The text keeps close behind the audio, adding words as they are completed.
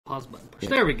Pause button push. Yeah.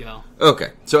 There we go. Okay.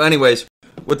 So anyways,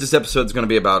 what this episode's going to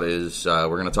be about is we're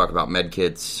going to talk about med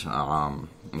kits, an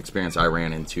experience I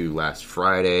ran into last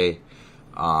Friday,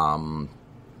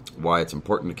 why it's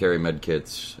important to carry med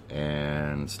kits,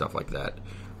 and stuff like that.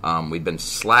 We've been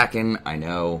slacking, I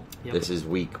know. Yep. This is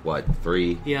week,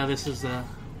 3? Yeah, this is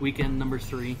weekend number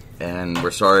 3. And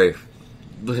we're sorry.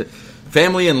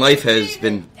 Family and life has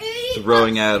been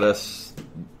throwing at us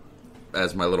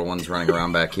as my little one's running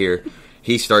around back here.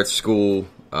 He starts school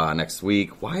next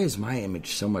week. Why is my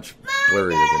image so much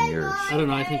blurrier than yours? I don't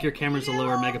know. I think your camera's a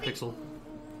lower megapixel,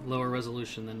 lower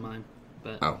resolution than mine.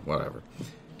 But oh, whatever.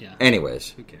 Yeah.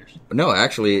 Anyways. Who cares? No,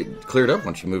 actually, it cleared up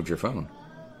once you moved your phone.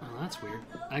 Oh, that's weird.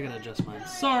 I gotta adjust mine.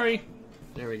 Sorry.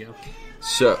 There we go.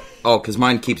 So, because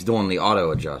mine keeps doing the auto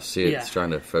adjust. See, it's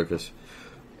trying to focus.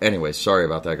 Anyways, sorry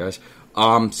about that, guys.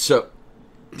 So,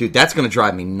 dude, that's gonna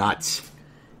drive me nuts.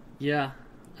 Yeah,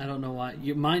 I don't know why.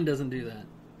 Mine doesn't do that.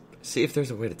 See if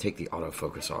there's a way to take the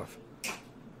autofocus off.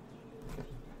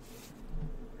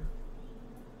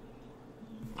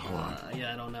 Hold on.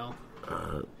 Yeah, I don't know.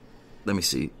 Let me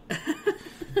see.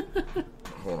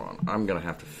 Hold on. I'm going to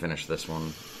have to finish this one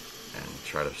and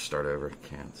try to start over.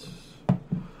 Can't.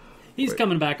 He's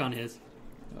coming back on his.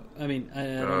 I mean, I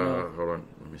don't know. Hold on.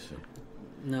 Let me see.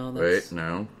 No, that's... Wait,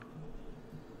 no.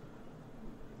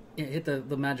 Yeah, hit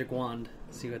the magic wand.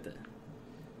 See what the...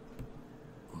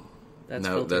 That's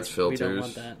no, filters. That's filters. We don't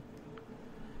want that.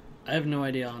 I have no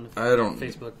idea on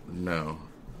Facebook. No.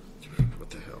 What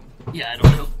the hell? Yeah, I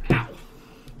don't know. Ow.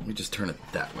 Let me just turn it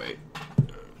that way.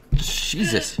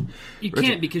 Jesus. You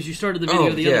can't because you started the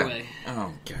video the other way.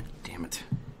 Oh, god damn it.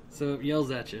 So it yells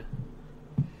at you.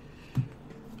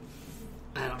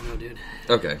 I don't know, dude.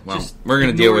 Okay, well, we're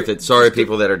going to deal with it. Sorry,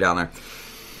 people that are down there.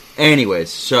 Anyways,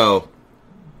 so...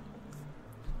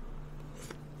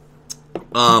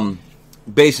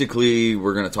 basically,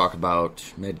 we're going to talk about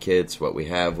med kits, what we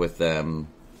have with them.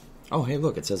 Oh, hey,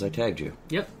 look, it says I tagged you.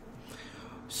 Yep.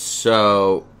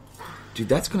 So, dude,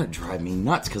 that's going to drive me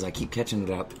nuts because I keep catching it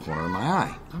out the corner of my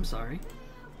eye. I'm sorry.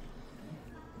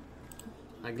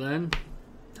 Hi, Glenn.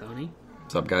 Tony.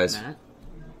 What's up, guys? Matt.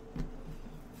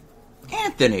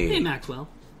 Anthony. Hey, Maxwell.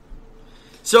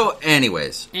 So,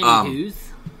 anyways.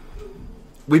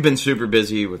 We've been super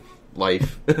busy with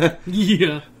life.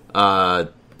 Yeah.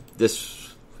 This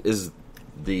is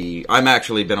I'm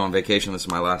actually been on vacation. This is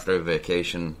my last day of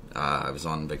vacation. I was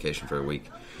on vacation for a week.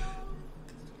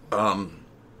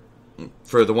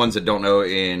 For the ones that don't know,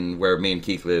 in where me and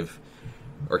Keith live,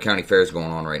 our county fair is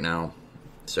going on right now.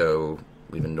 So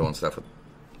we've been doing stuff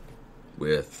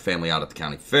with family out at the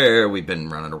county fair. We've been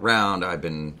running around. I've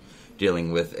been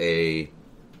dealing with a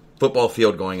football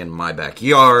field going in my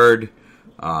backyard.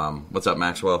 What's up,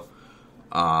 Maxwell?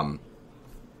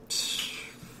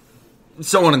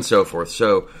 So on and so forth.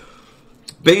 So,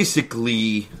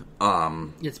 basically...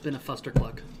 it's been a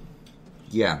fustercluck.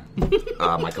 Yeah.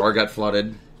 My car got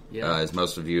flooded. Yeah. As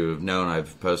most of you have known,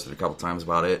 I've posted a couple times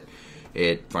about it.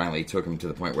 It finally took them to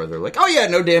the point where they're like, oh yeah,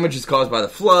 no damage is caused by the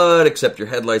flood, except your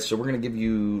headlights, so we're going to give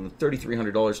you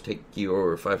 $3,300, take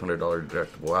your $500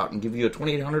 deductible out, and give you a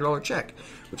 $2,800 check,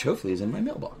 which hopefully is in my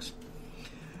mailbox.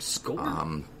 Score.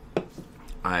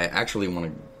 I actually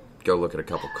want to go look at a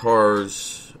couple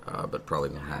cars, but probably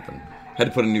won't happen. Had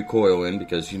to put a new coil in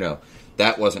because,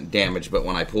 that wasn't damaged, but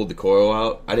when I pulled the coil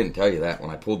out, I didn't tell you that,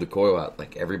 when I pulled the coil out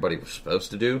like everybody was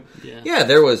supposed to do,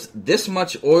 there was this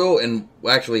much oil, and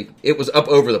actually, it was up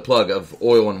over the plug of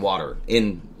oil and water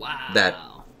in that,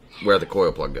 where the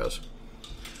coil plug goes.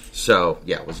 So,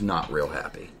 yeah, was not real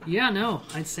happy. Yeah, no,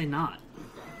 I'd say not.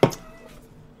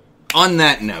 On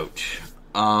that note,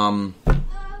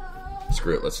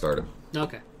 screw it, let's start it.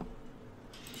 Okay.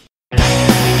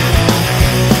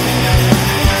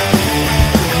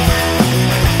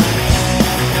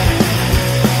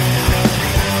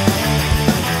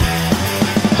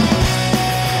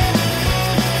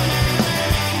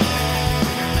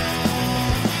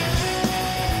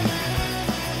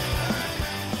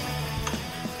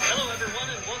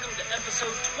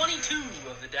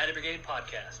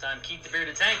 Podcast. I'm Keith the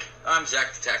Bearded Tank. I'm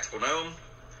Zack the Tactical Gnome.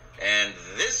 And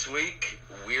this week,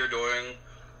 we're doing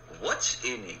What's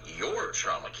in Your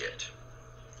Trauma Kit?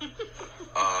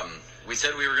 We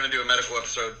said we were going to do a medical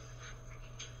episode.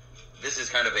 This is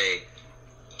kind of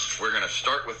we're going to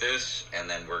start with this, and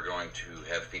then we're going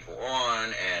to have people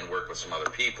on and work with some other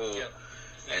people. Yep.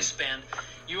 And expand.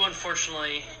 You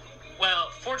unfortunately,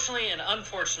 fortunately and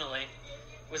unfortunately,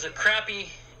 it was a crappy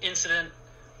incident,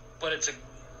 but it's a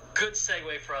good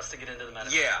segue for us to get into the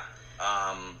medical. Yeah.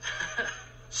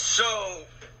 So,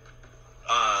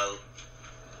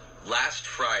 last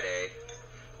Friday,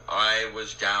 I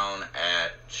was down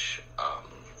at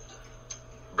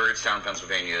Bardstown,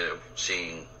 Pennsylvania,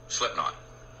 seeing Slipknot.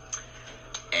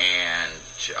 And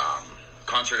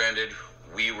concert ended.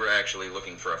 We were actually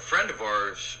looking for a friend of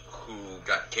ours who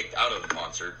got kicked out of the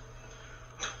concert.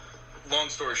 Long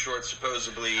story short,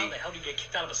 supposedly... How the hell did you get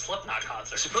kicked out of a Slipknot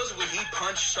concert? Supposedly he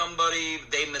punched somebody,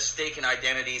 they mistaken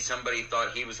identity, somebody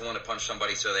thought he was the one that punched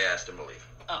somebody, so they asked him to leave.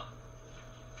 Oh.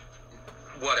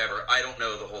 Whatever, I don't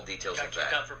know the whole details Got of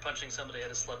kicked that. out for punching somebody at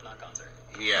a Slipknot concert.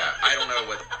 Yeah, I don't know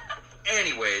what...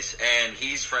 Anyways, and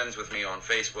he's friends with me on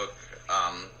Facebook.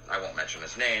 I won't mention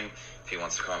his name. If he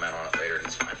wants to comment on it later,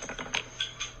 it's fine.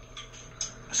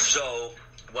 So,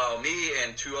 while me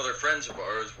and two other friends of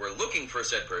ours were looking for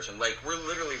said person, like, we're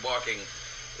literally walking...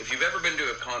 If you've ever been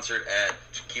to a concert at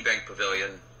KeyBank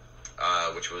Pavilion,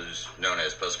 which was known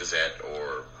as Post Gazette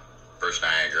or First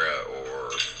Niagara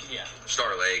or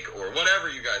Star Lake or whatever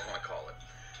you guys want to call it.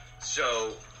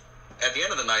 So, at the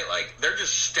end of the night, like, they're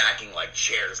just stacking, like,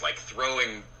 chairs, like,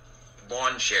 throwing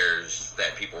lawn chairs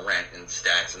that people rent in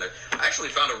stacks. And I actually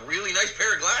found a really nice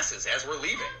pair of glasses as we're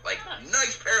leaving. Like,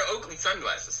 nice pair of Oakley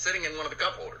sunglasses sitting in one of the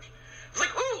cup holders. I was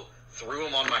like, ooh! Threw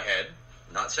them on my head.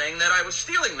 Not saying that I was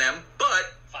stealing them,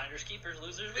 but... Finders, keepers,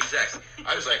 losers. Exactly.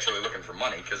 I was actually looking for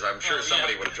money, because I'm sure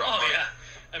somebody would have dropped money. Yeah.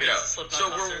 I mean, so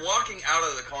we're walking out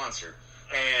of the concert,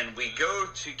 and we go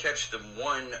to catch the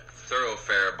one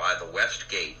thoroughfare by the West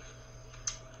Gate.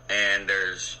 And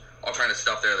there's all kind of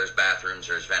stuff there. There's bathrooms,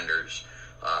 there's vendors,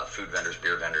 food vendors,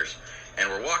 beer vendors. And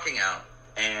we're walking out,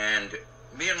 and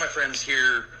me and my friends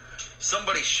hear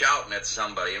somebody shouting at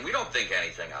somebody, and we don't think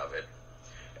anything of it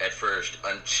at first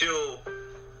until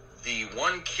the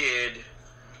one kid...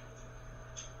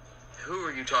 Who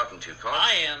are you talking to, Carl?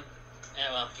 I am.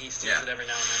 Yeah, well, he steals it every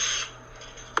now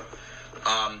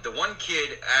and then. The one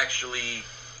kid actually...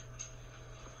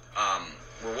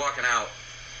 we're walking out,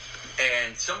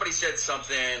 and somebody said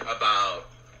something about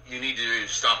you need to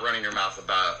stop running your mouth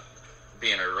about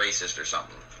being a racist or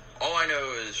something. All I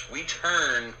know is we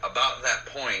turn about that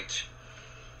point.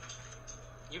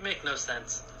 You make no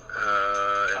sense.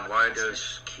 And why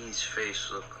does Key's face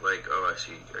look like... Oh, I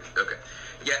see. Okay.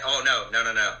 Yeah, oh, no.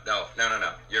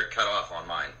 You're cut off on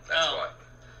mine. That's why.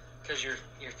 Because your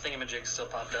thingamajig still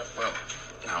popped up. Well,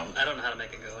 no. I don't know how to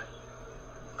make it go away.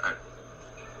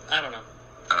 I don't know.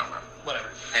 Whatever.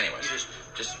 Anyways,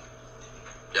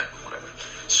 yeah, whatever.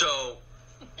 So,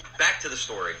 back to the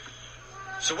story.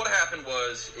 So what happened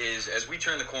is as we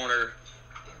turned the corner,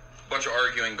 a bunch of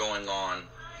arguing going on,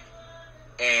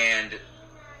 and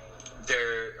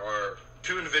there are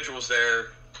two individuals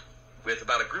there with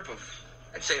about a group of,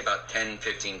 I'd say about 10,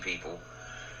 15 people.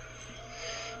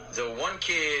 The one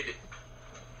kid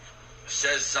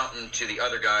says something to the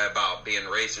other guy about being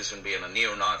racist and being a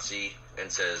neo-Nazi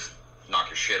and says, knock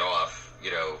your shit off,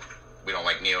 we don't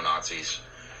like neo-Nazis.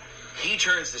 He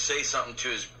turns to say something to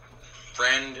his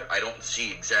friend. I don't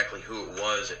see exactly who it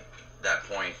was at that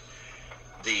point.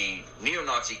 The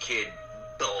neo-Nazi kid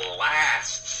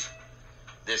blasts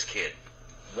this kid.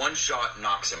 One shot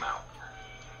knocks him out.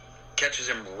 Catches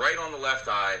him right on the left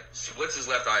eye, splits his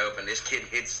left eye open. This kid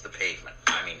hits the pavement.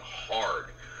 I mean, hard.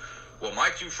 Well, my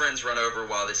two friends run over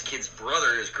while this kid's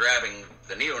brother is grabbing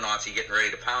the neo-Nazi, getting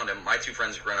ready to pound him. My two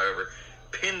friends run over,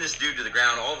 pin this dude to the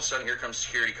ground. All of a sudden, here comes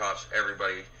security cops,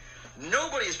 everybody.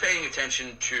 Nobody is paying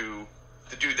attention to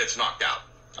the dude that's knocked out.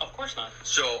 Of course not.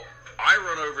 So I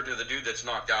run over to the dude that's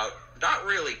knocked out, not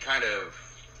really kind of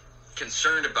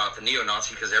concerned about the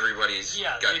neo-Nazi because everybody's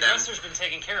got them. The aggressor's been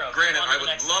taken care of. Granted, I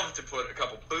would love to put a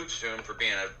couple boots to him for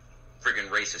being a friggin'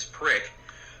 racist prick,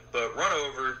 but run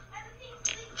over,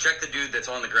 check the dude that's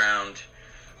on the ground.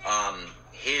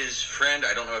 His friend,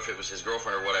 I don't know if it was his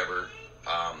girlfriend or whatever,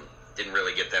 didn't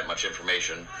really get that much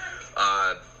information,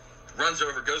 runs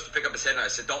over, goes to pick up his head, and I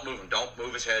said, don't move him, don't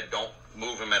move his head, don't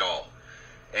move him at all.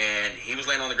 And he was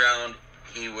laying on the ground,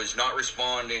 he was not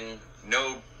responding,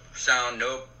 no sound,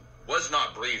 was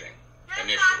not breathing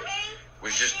initially,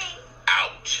 was just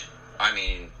out. I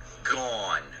mean,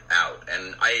 gone out.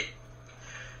 And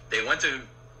they went to,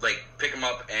 pick him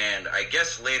up, and I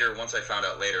guess later, once I found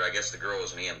out later, I guess the girl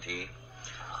was an EMT.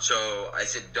 So I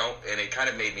said, don't, and it kind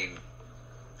of made me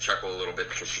chuckle a little bit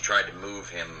because she tried to move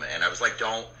him, and I was like,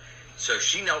 don't. So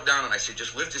she knelt down, and I said,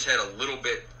 just lift his head a little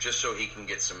bit just so he can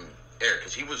get some air,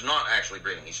 because he was not actually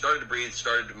breathing. He started to breathe,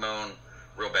 started to moan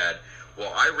real bad.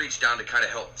 Well, I reached down to kind of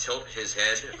help tilt his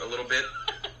head a little bit.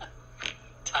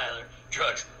 Tyler,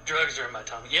 drugs are in my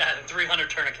tongue. Yeah, and 300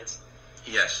 tourniquets.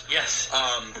 Yes.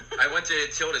 I went to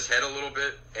tilt his head a little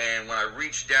bit, and when I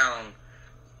reached down,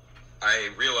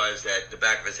 I realized that the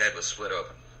back of his head was split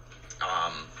open.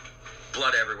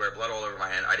 Blood everywhere, blood all over my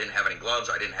hand. I didn't have any gloves.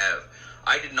 I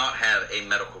did not have a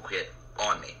medical kit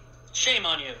on me. Shame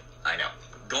on you. I know.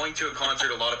 Going to a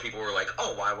concert, a lot of people were like,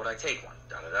 oh, why would I take one?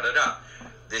 Da-da-da-da-da.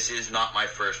 This is not my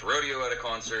first rodeo at a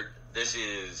concert.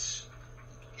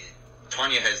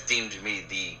 Tanya has deemed me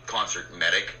the concert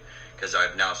medic, because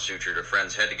I've now sutured a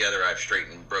friend's head together, I've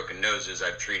straightened broken noses,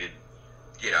 I've treated,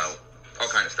 all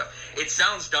kind of stuff. It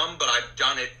sounds dumb, but I've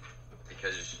done it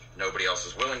because nobody else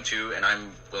is willing to, and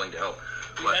I'm willing to help.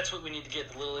 But that's what we need to get,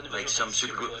 the little individual. Like some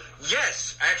super glue.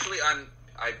 Yes, actually,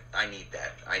 I need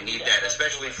that. I need that,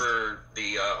 especially for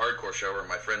the hardcore show where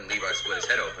my friend Levi split his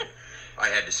head open. I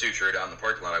had to suture it out in the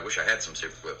parking lot. I wish I had some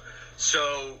super glue.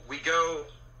 So we go.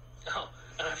 Oh,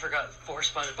 and I forgot 4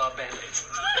 SpongeBob Band-Aids.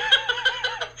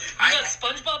 You got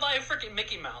SpongeBob by a freaking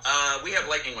Mickey Mouse. We have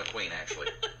Lightning McQueen, actually.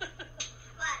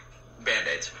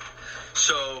 Band-Aids.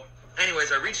 So,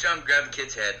 anyways, I reach down and grab the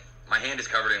kid's head. My hand is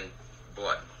covered in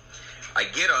blood. I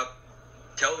get up,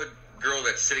 tell the girl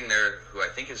that's sitting there, who I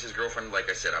think is his girlfriend, like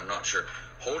I said, I'm not sure,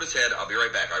 hold his head, I'll be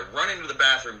right back. I run into the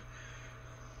bathroom.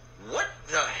 What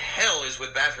the hell is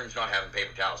with bathrooms not having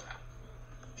paper towels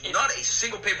now? Not a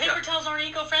single paper towel. Paper towels aren't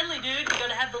eco-friendly, dude. You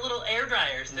gotta have the little air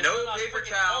dryers. No paper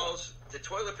towels. The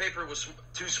toilet paper was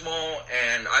too small,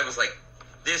 and I was like,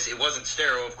 it wasn't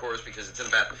sterile, of course, because it's in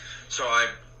the bathroom. So I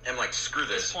am like, screw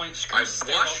this. At this point, screw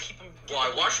sterile.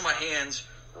 I wash my hands,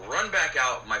 run back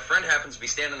out. My friend happens to be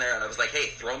standing there, and I was like, hey,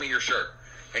 throw me your shirt.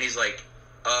 And he's like,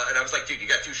 and I was like, dude, you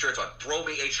got 2 shirts on. Throw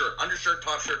me a shirt. Undershirt,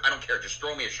 top shirt, I don't care. Just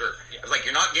throw me a shirt. Yeah. I was like,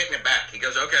 you're not getting it back. He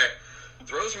goes, okay.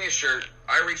 Throws me a shirt.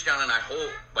 I reach down and I hold,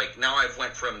 now I've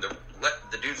went from the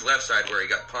dude's left side where he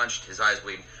got punched, his eyes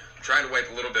bleeding. I'm trying to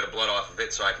wipe a little bit of blood off of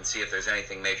it so I can see if there's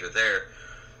anything major there.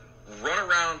 Run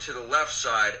around to the left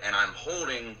side, and I'm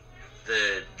holding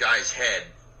the guy's head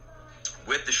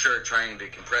with the shirt, trying to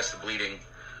compress the bleeding.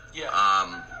 Yeah.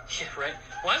 Yeah, right.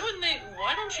 Why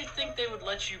don't you think they would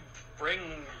let you bring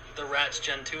the Rats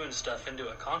Gen 2 and stuff into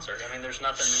a concert? I mean, there's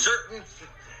nothing...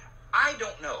 I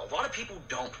don't know. A lot of people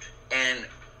don't. And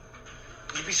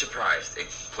you'd be surprised at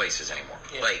places anymore.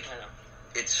 Yeah, I know.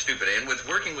 It's stupid. And with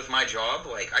working with my job,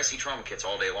 I see trauma kits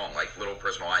all day long, little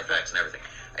personal eye packs and everything.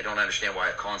 I don't understand why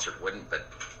a concert wouldn't, but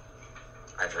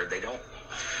I've heard they don't.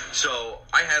 So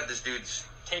I have this dude's...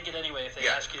 Take it anyway if they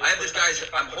ask you. I have this guy's...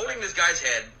 I'm holding this guy's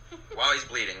head while he's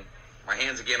bleeding. My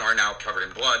hands, again, are now covered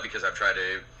in blood because I've tried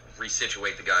to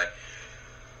resituate the guy.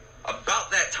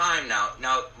 About that time now,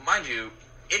 mind you,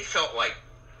 it felt like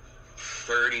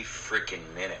 30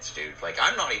 freaking minutes, dude.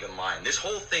 I'm not even lying. This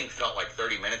whole thing felt like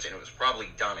 30 minutes, and it was probably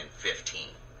done in 15.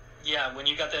 Yeah, when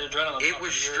you got that adrenaline. It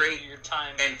was straight. Your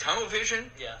time. And tunnel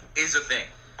vision is a thing.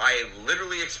 I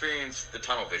literally experienced the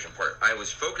tunnel vision part. I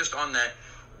was focused on that,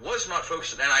 was not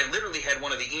focused, and I literally had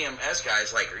one of the EMS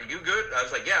guys like, are you good? I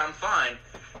was like, yeah, I'm fine.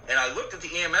 And I looked at the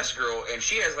EMS girl, and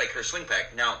she has, her sling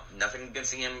pack. Now, nothing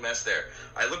against the EMS there.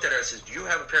 I looked at her and said, do you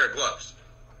have a pair of gloves?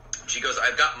 She goes,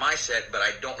 I've got my set, but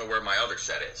I don't know where my other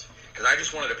set is. Because I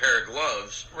just wanted a pair of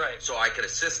gloves so I could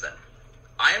assist them.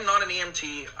 I am not an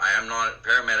EMT. I am not a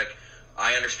paramedic.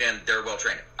 I understand they're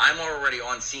well-trained. I'm already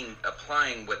on scene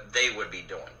applying what they would be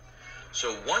doing.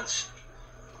 So once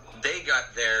they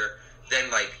got there, then,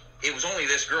 it was only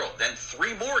this girl. Then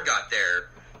 3 more got there.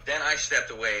 Then I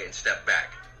stepped away and stepped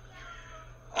back.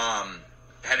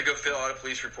 Had to go fill out a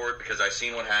police report because I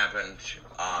seen what happened.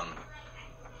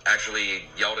 Actually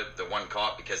yelled at the one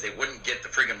cop because they wouldn't get the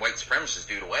friggin' white supremacist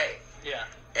dude away. Yeah.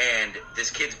 And this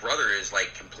kid's brother is,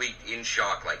 complete in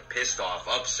shock, pissed off,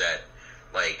 upset,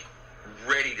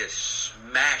 ready to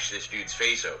smash this dude's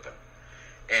face open.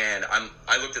 And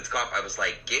I looked at the cop, I was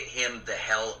like, get him the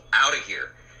hell out of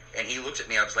here. And he looks at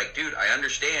me, I was like, dude, I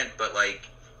understand, but,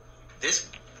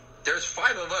 there's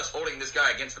 5 of us holding this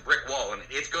guy against the brick wall, and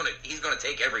he's gonna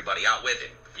take everybody out with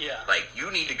him. Yeah.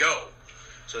 You need to go.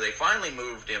 So they finally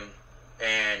moved him,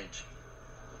 and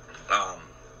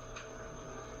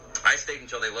I stayed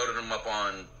until they loaded him up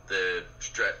on the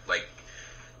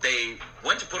they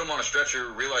went to put him on a stretcher,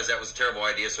 realized that was a terrible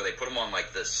idea, so they put him on,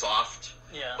 the soft,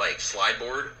 slide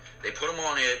board. They put him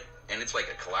on it, and it's a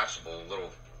collapsible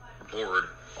little board.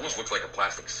 Almost looks like a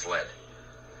plastic sled.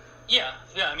 Yeah,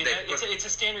 I mean, it's a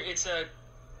standard, it's a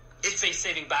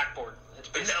space-saving backboard. It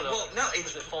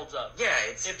folds up. Yeah,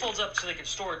 it folds up so they can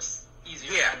store it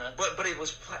easier. Yeah, but it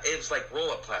was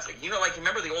roll-up plastic. You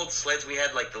remember the old sleds we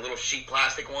had, the little sheet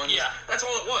plastic ones? Yeah. That's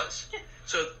all it was. Yeah.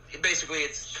 So, basically,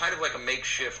 it's kind of like a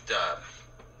makeshift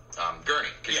gurney,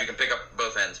 because you can pick up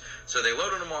both ends. So, they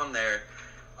loaded them on there.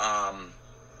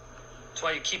 That's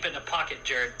why you keep it in a pocket,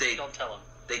 Jared. Don't tell them.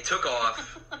 They took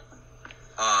off.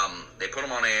 They put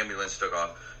him on an ambulance, took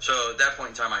off. So, at that point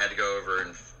in time, I had to go over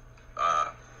and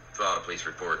fill out a police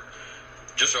report.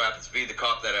 Just so happens to be the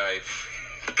cop that I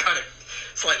kind of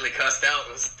slightly cussed out,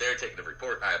 was there taking the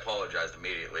report. I apologized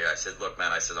immediately. I said, look,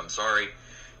 man, I'm sorry.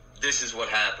 This is what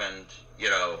happened, you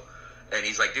know. And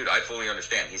he's like, dude, I fully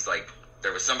understand. He's like,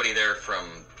 there was somebody there from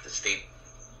the state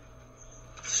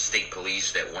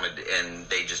police that wanted to, and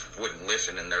they just wouldn't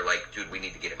listen. And they're like, dude, we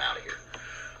need to get him out of here.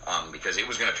 Because it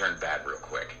was going to turn bad real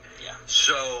quick. Yeah.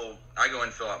 So I go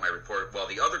and fill out my report. Well,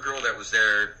 the other girl that was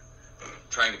there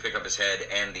trying to pick up his head,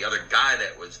 and the other guy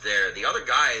that was there, the other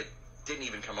guy didn't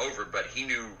even come over, but he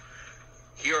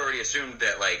already assumed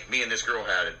that, like, me and this girl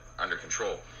had it under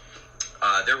control.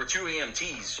 There were 2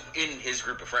 EMTs in his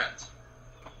group of friends.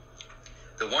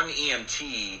 The one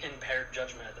EMT... Impaired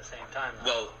judgment at the same time, though.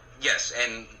 Well, yes,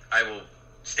 and I will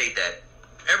state that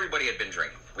everybody had been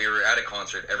drinking. We were at a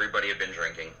concert, everybody had been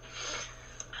drinking.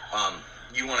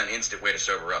 You want an instant way to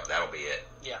sober up, that'll be it.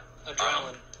 Yeah,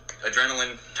 adrenaline.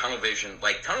 Adrenaline, tunnel vision.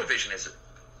 Like, tunnel vision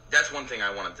that's one thing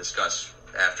I want to discuss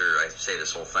after I say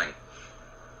this whole thing.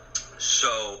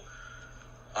 So,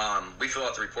 we fill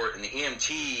out the report, and the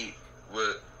EMT,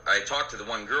 I talked to the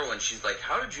one girl, and she's like,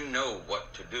 how did you know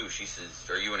what to do? She says,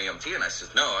 are you an EMT? And I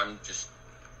says, no, I'm just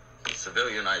a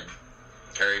civilian. I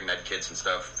carry med kits and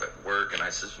stuff at work, and I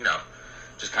says, you know,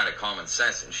 just kind of common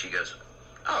sense. And she goes,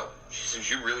 oh, she says,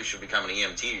 you really should become an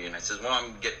EMT. And I says, well,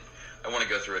 I want to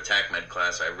go through a TAC med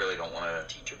class. I really don't want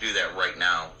to do that right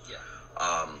now. Yeah.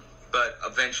 But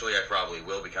eventually I probably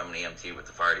will become an EMT with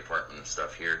the fire department and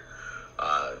stuff here.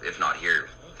 If not here,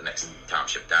 the next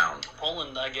township down.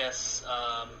 Poland, I guess,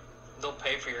 they'll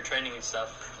pay for your training and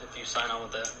stuff if you sign on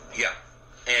with them. Yeah.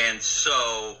 And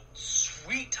so...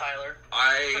 Sweet, Tyler.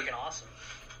 Freaking awesome.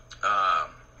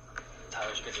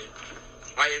 Tyler's a good dude.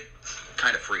 I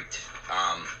kind of freaked.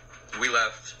 We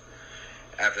left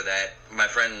after that. My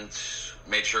friends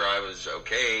made sure I was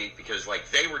okay because, like,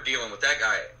 they were dealing with that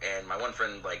guy, and my one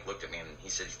friend, like, looked at me and he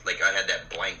said, like, I had that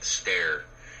blank stare,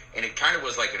 and it kind of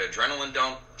was like an adrenaline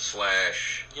dump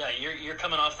 / Yeah, you're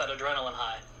coming off that adrenaline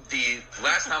high. The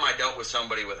last time I dealt with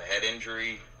somebody with a head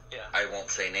injury, yeah. I won't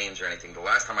say names or anything. The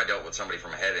last time I dealt with somebody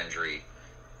from a head injury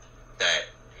that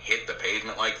hit the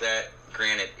pavement like that,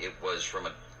 granted, it was from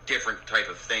a different type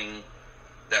of thing.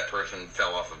 That person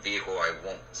fell off a vehicle. I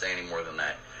won't say any more than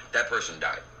that. That person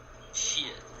died.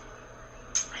 Shit.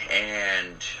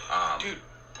 And, dude,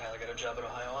 Tyler got a job at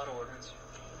Ohio Auto Ordnance.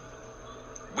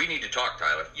 We need to talk,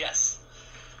 Tyler. Yes.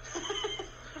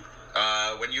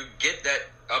 When you get that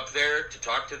up there to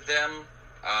talk to them,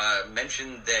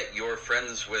 mention that you're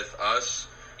friends with us.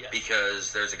 Yes.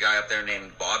 Because there's a guy up there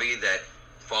named Bobby that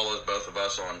follows both of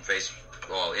us on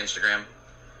Instagram.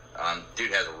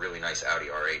 Dude has a really nice Audi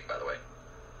R8, by the way.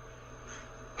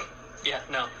 Yeah,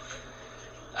 no.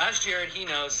 Ask Jared, he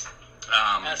knows.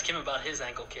 Ask him about his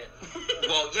ankle kit.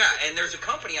 Well, yeah, and there's a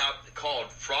company out called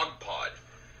Frog Pod.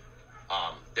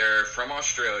 They're from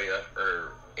Australia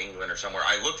or England or somewhere.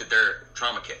 I looked at their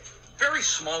trauma kit. Very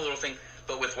small little thing,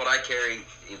 but with what I carry,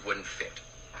 it wouldn't fit,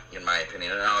 in my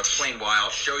opinion. And I'll explain why. I'll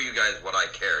show you guys what I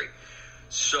carry.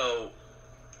 So,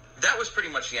 that was pretty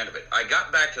much the end of it. I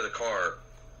got back to the car,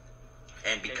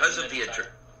 and because of the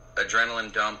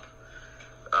adrenaline dump,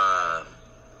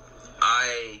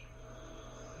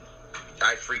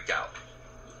 I freaked out.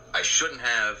 I shouldn't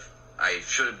have. I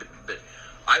should have been, but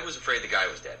I was afraid the guy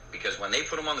was dead. Because when they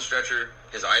put him on the stretcher,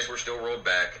 his eyes were still rolled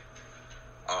back.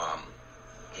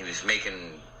 He was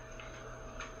making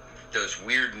those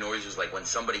weird noises like when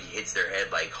somebody hits their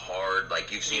head like hard,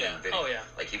 like you've seen in video. Oh, yeah.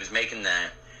 Like he was making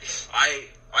that. I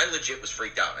legit was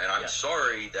freaked out. And I'm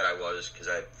sorry that I was, because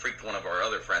I freaked one of our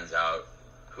other friends out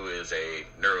who is a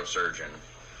neurosurgeon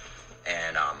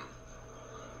and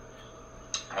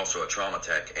also a trauma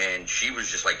tech, and she was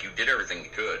just like, you did everything you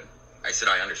could. I said,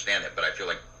 I understand it, but I feel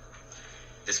like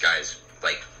this guy's,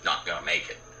 like, not gonna make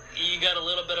it. You got a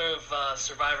little bit of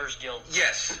survivor's guilt.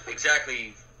 Yes,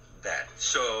 exactly that.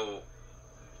 So,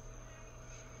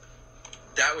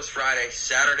 that was Friday.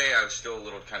 Saturday, I was still a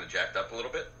little kind of jacked up a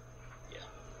little bit.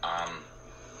 Yeah.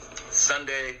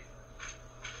 Sunday,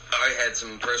 I had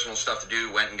some personal stuff to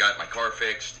do, went and got my car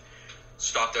fixed,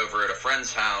 stopped over at a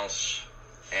friend's house,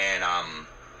 and a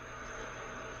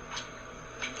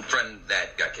friend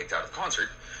that got kicked out of the concert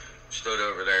stood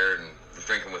over there and was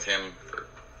drinking with him for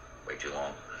way too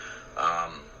long.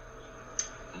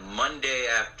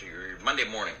 Monday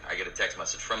morning, I get a text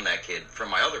message from that kid, from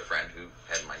my other friend who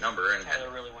had my number and Tyler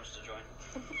really wants to join.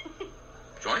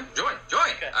 Join.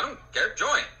 Okay. I don't care.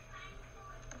 Join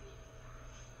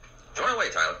away,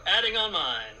 Tyler. Adding on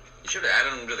mine. You should have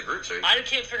added him to the group. So I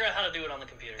can't figure out how to do it on the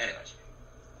computer. Anyways.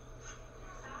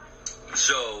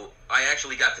 So, I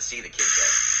actually got to see the kid today.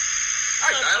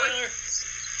 Hi, Tyler.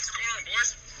 What's going on,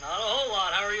 boys? Not a whole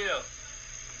lot. How are you?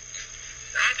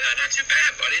 Not too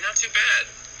bad, buddy. Not too bad.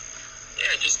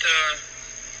 Yeah, just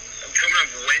I'm coming up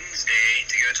Wednesday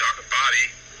to go talk with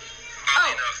Bobby.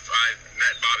 Oddly enough, I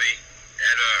met Bobby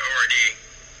at ORD.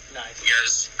 Nice. You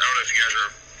guys, I don't know if you guys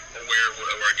are aware of what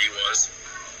ORD was.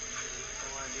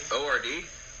 ORD?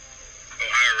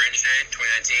 Ohio Range Day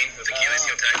 2019 with Achilles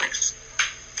Heel Tactics.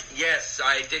 Yes,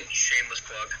 I did. Shameless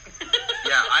plug.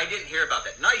 Yeah, I didn't hear about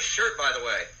that. Nice shirt, by the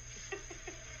way.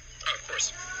 Oh, of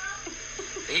course.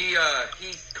 He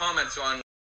comments on.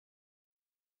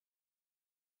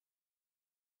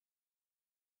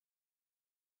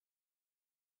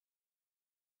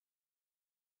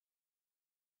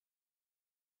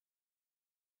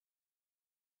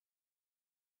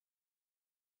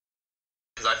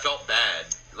 Because I felt bad.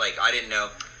 Like, I didn't know.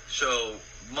 So,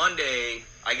 Monday,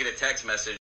 I get a text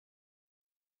message.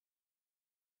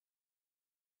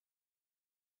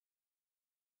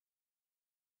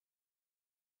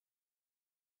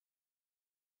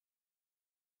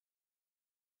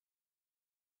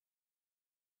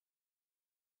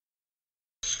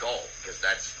 Skull, because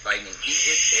that's, I mean, he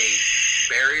hit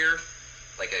a barrier,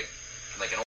 like an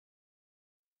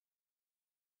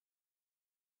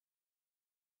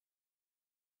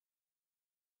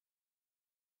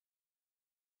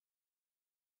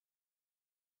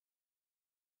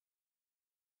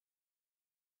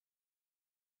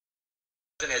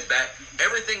wasn't as bad.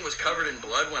 Everything was covered in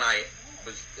blood when I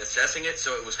was assessing it,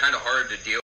 so it was kind of hard to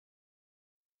deal.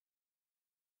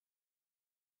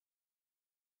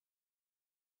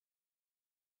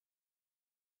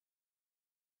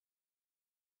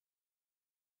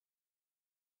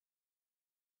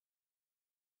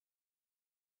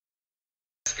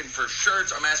 Asking for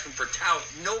shirts, I'm asking for towels.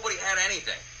 Nobody had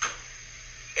anything.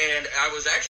 And I was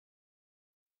actually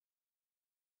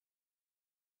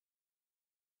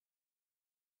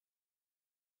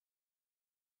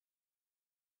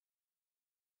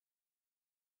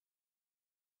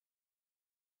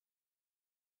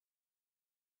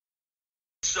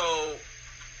so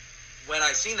when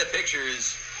I seen the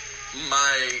pictures,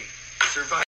 my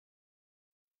survivor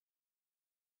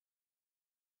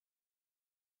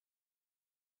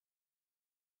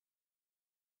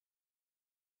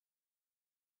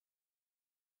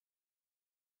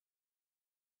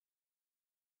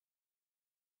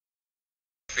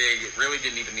big. It really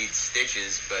didn't even need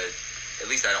stitches, but at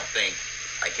least I don't think.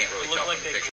 I can't really tell from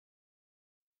the picture.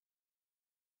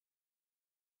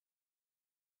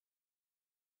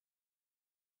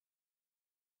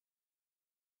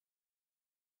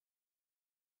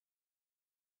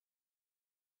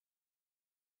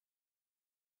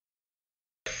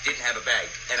 Didn't have a bag,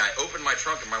 and I opened my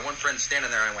trunk, and my one friend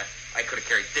standing there, and I went, I could have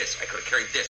carried this, I could have carried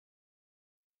this.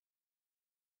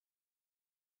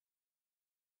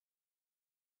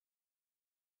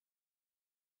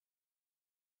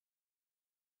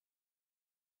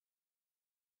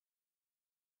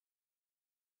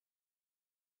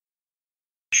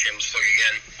 Shameless plug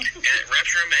again. And it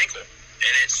wraps around my ankle.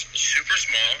 And it's super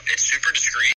small, it's super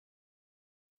discreet.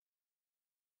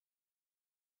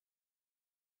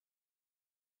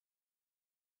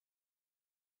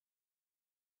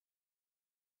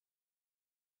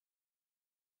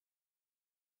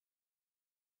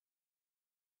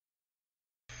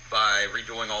 By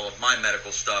redoing all of my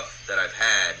medical stuff that I've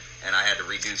had, and I had to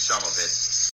redo some of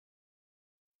it.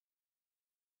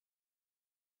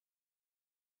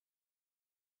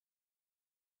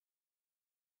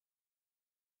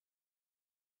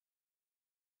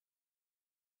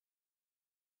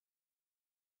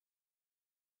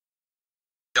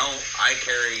 I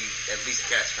carry at least a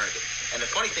cat's tourniquet. And the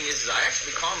funny thing is I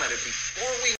actually commented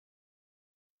before we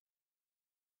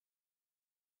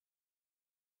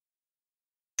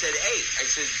said, hey, I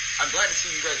said, I'm glad to see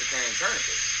you guys are carrying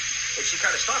tourniquets. And she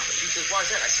kind of stopped me. She says, why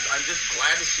is that? I said, I'm just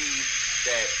glad to see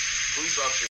that police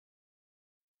officers.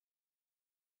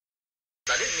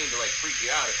 I didn't mean to freak you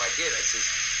out if I did. I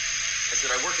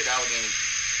said, I work at Allegheny,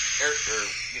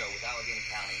 with Allegheny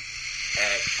County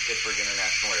at Pittsburgh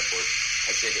International Airport.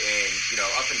 I said, and,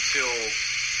 up until,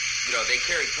 they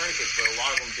carried tourniquets, but a lot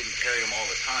of them didn't carry them all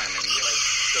the time. And,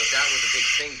 so that was a big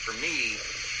thing for me,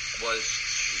 was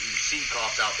you see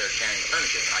cops out there carrying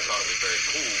tourniquets, and I thought it was very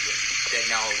cool that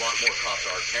now a lot more cops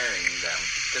are carrying them,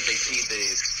 because they see the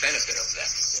benefit of them.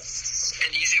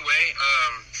 An easy way,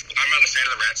 I'm not a fan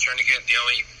of the rat's tourniquet. The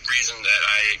only reason that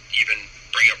I even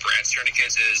bring up rat's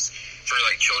tourniquets is for,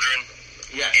 children,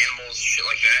 animals, shit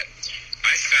like that.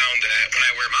 I found that when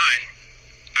I wear mine,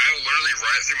 I will literally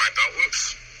run it through my belt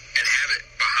loops and have it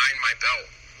behind my belt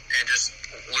and just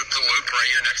loop the loop right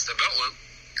here next to the belt loop,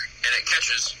 and it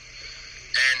catches.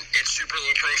 And it's super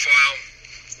low profile.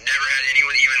 Never had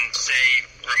anyone even say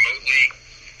remotely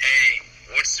hey,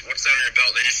 what's that on your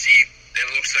belt? They just see it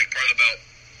looks like part of the belt.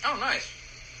 Oh, nice.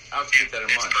 I'll keep that in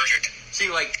mind. It's perfect. See,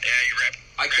 like, yeah, you wrap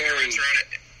carry around it,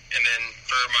 and then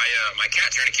for my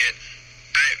cat tourniquet,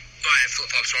 I have flip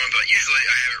flops on, but usually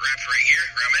I have it wrapped right here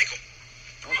around my ankle.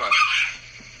 Okay.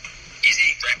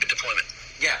 Easy, rapid deployment.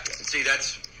 Yeah. See,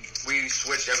 we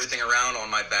switched everything around on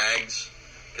my bags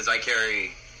because I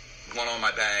carry one on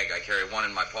my bag, I carry one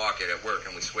in my pocket at work,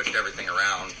 and we switched everything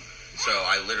around. So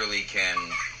I literally can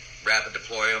rapid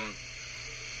deploy them,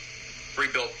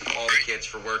 pre-built all the kits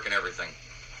for work and everything.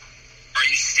 Are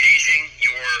you staging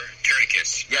your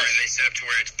tourniquets? Yes. Are they set up to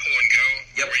where it's pull and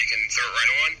go? Yep. Where you can throw it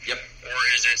right on? Yep. Or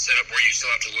is it set up where you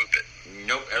still have to loop it?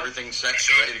 Nope, everything's set,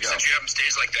 so, ready to go. Since you have them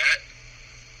staged like that,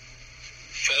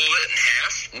 fold it in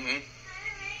half, and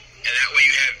that way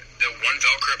you have the one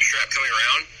Velcro strap coming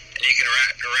around, and you can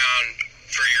wrap it around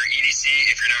for your EDC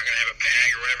if you're not going to have a bag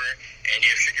or whatever, and you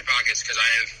have shit in your pockets, because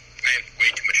I have way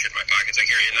too much shit in my pockets. I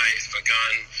carry a knife, a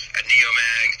gun, a Neo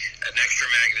mag, an extra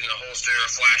mag in the holster, a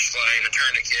flashlight, a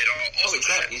tourniquet, all Holy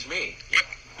crap, he's me. Yep.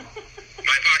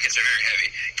 My pockets are very heavy.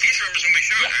 Keith remembers when we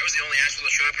shot. I was the only asshole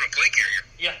that showed up in a plate carrier.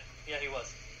 Yeah, he was.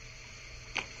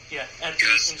 Yeah, at the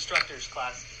instructor's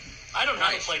class. I don't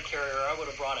have a plate carrier. I would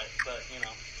have brought it, but, you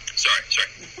know. Sorry.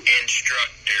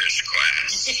 Instructor's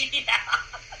class.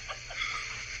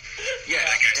 Yeah,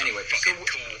 anyway.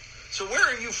 Cool. So where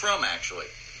are you from, actually?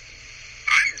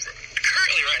 I'm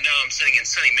currently right now. I'm sitting in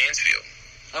sunny Mansfield.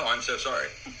 Oh, I'm so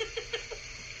sorry.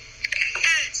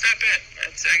 It's not bad.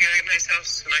 I got a nice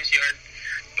house, a nice yard.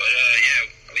 But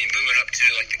yeah, I mean, moving up to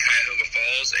like the Cuyahoga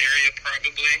Falls area,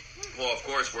 probably. Well, of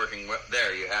course, working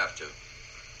there, you have to.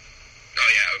 Oh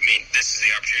yeah, I mean, this is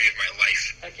the opportunity of my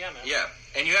life. Heck yeah, man. Yeah,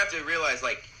 and you have to realize,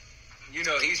 like, you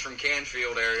know, he's from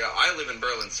Canfield area. I live in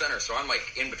Berlin Center, so I'm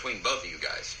like in between both of you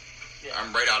guys. Yeah.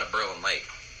 I'm right out at Berlin Lake.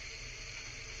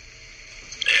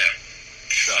 Yeah.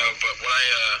 So, but when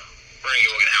we're gonna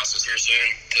go look at houses here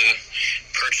soon to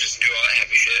purchase and do all that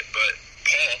happy shit. But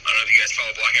Paul, I don't know if you guys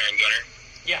follow Black Iron Gunner.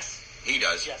 Yes. He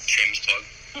does. Yes. Shameless plug.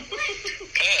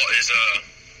 Paul is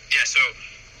so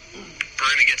we're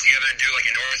gonna get together and do like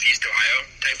a Northeast Ohio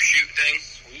type shoot thing.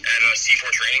 Sweet. At C4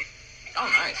 training. Oh,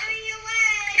 nice.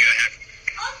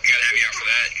 Gotta have you out for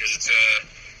that because it's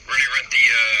we're gonna rent the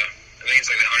I think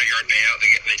it's like the 100-yard payout.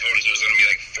 They told us it was gonna be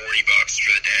like $40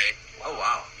 for the day. Oh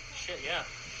wow. Shit, yeah.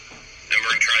 Then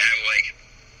we're gonna try to have like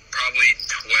probably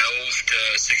 12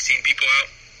 to 16 people out.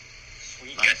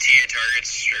 Sweet. Got TA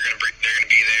targets. They're gonna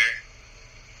be there,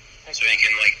 so you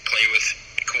can like play with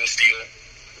cool steel.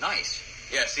 Nice.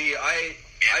 Yeah. See,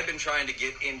 I've been trying to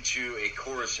get into a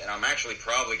course, and I'm actually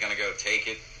probably gonna go take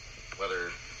it,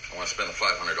 whether I want to spend the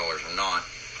 $500 or not.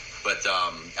 But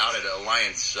out at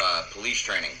Alliance Police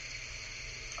Training.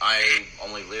 I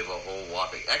only live a whole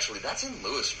whopping... Actually, that's in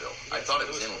Louisville. Yeah, I thought it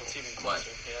was in It's even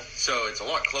closer, yeah. So it's a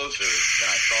lot closer than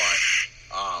I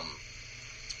thought.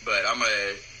 But I'm going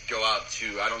to go out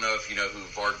to... I don't know if you know who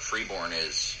Varg Freeborn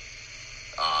is.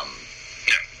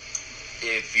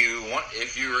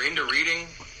 If you're into reading,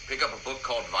 pick up a book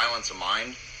called Violence of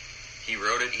Mind. He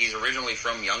wrote it. He's originally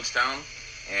from Youngstown,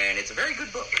 and it's a very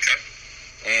good book. Okay.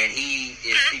 And he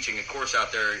is teaching a course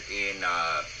out there in...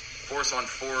 Force on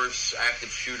Force, Active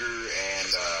Shooter, and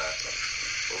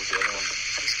what was the other one?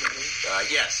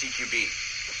 CQB.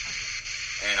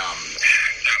 And not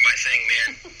my thing,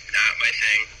 man. Not my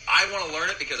thing. I want to learn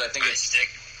it because I think I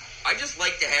just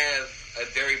like to have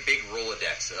a very big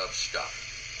Rolodex of stuff.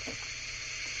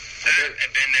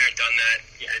 I've been there, done that.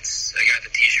 Yeah. I got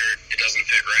the T-shirt. It doesn't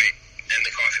fit right, and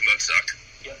the coffee mug sucked.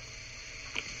 Yep.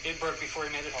 It broke before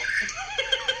he made it home.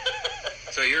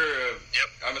 So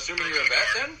I'm assuming you're a vet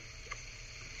then?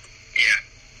 Yeah.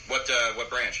 What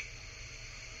branch?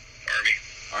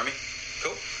 Army?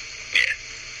 Cool. Yeah.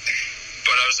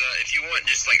 But I was, if you want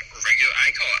just like regular,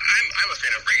 I'm a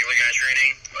fan of regular guy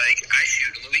training. Like, I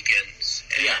shoot on the weekends.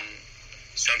 And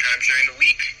sometimes during the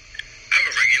week. I'm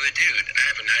a regular dude. I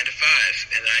have a 9 to 5,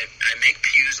 and I make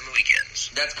pews on the weekends.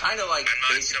 That's kind of like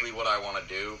basically what I want to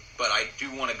do, but I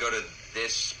do want to go to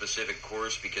this specific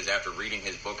course because after reading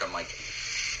his book, I'm like,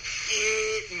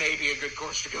 it may be a good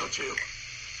course to go to.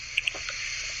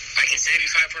 I can save you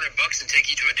 $500 and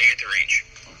take you to a day at the range.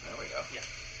 Oh, there we go. Yeah.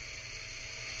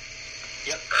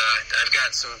 Yep. I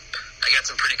got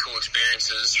some pretty cool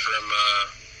experiences from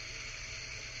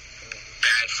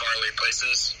bad faraway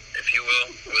places, if you will,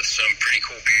 with some pretty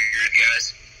cool bearded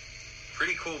guys.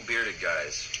 Pretty cool bearded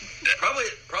guys.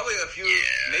 Probably a few,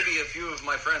 maybe a few of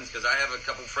my friends, because I have a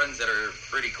couple friends that are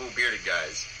pretty cool bearded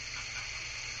guys.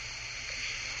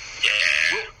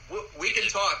 Yeah. We can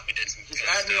talk. Just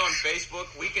add me on Facebook.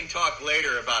 We can talk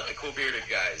later about the cool bearded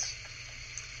guys.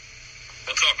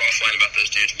 we'll talk offline about those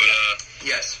dudes. But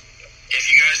yes, if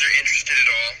you guys are interested at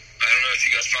all, I don't know if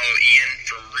you guys follow Ian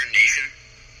from Rune Nation.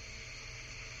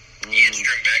 Ian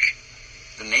Stringbeck.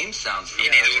 The name sounds You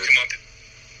familiar. need to look him up.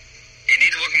 You need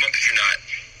to look him up if you're not.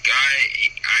 Guy,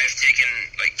 I've taken,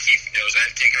 like Keith knows,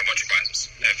 I've taken a bunch of classes.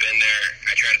 I've been there.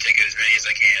 I try to take as many as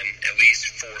I can, at least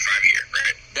 4 or 5 a year,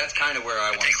 right? That's kind of where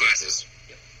I want to take get classes.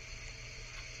 Yep.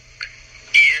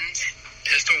 Ian's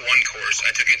Pistol 1 course,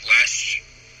 I took it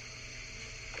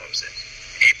what was it?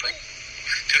 April?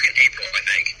 Took it in April, I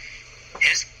think.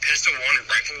 His Pistol 1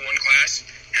 Rifle 1 class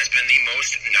has been the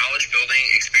most knowledge-building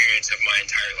experience of my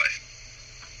entire life.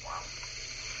 Wow.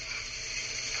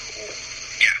 Cool.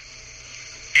 Yeah.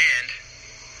 And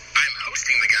I'm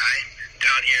hosting the guy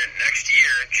down here next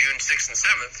year, June 6th and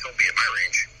 7th. He'll be at my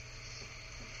range.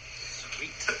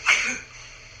 Sweet.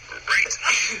 Right.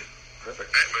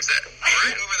 Perfect. Right, where's that?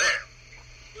 Right over there.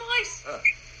 Nice.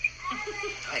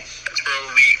 Nice. That's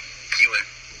probably peeling.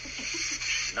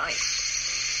 Nice.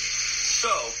 So,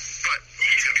 But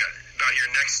he's going to be about here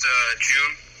next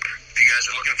June. If you guys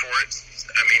are looking for it.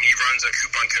 I mean, he runs a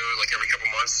coupon code like every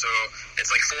couple months, so it's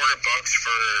like $400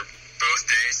 for both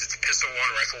days. It's Pistol 1,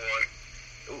 Rifle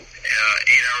 1.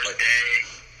 8 hours a day.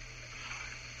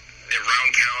 The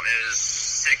round count is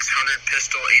 600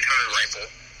 pistol, 800 rifle.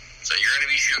 So you're going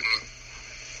to be shooting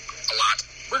a lot.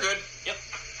 we're good. Yep.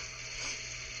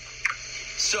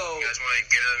 So, You guys want to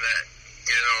get in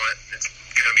on it. It's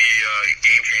going to be a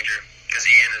game changer. Because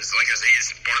Ian is, like I said,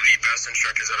 he's one of the best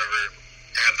instructors I've ever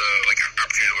had the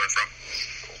opportunity to learn from.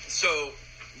 So,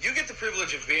 you get the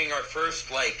privilege of being our first,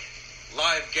 live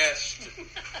guest,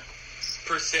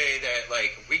 per se, that,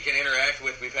 we can interact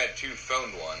with. We've had 2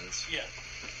 phoned ones. Yeah.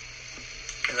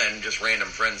 And then just random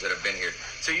friends that have been here.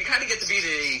 So, you kind of get to be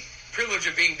the privilege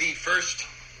of being the first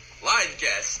live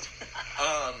guest.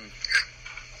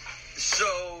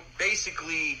 So,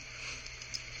 basically,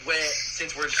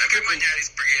 since we're I got my Daddy's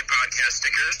Brigade podcast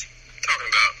stickers. Talking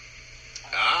about.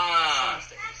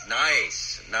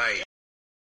 Nice.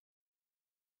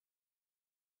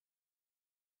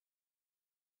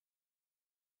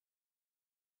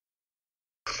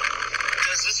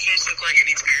 Does this face look like it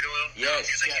needs beard oil? Yes.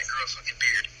 Because I can't grow a fucking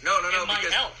beard. No, It might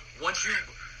because help. once you...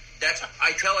 I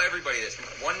tell everybody this.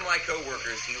 One of my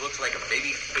coworkers, he looks like a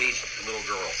baby-faced little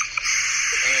girl.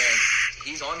 And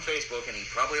he's on Facebook, and he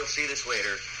probably will see this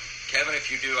later. Kevin,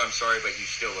 if you do, I'm sorry, but you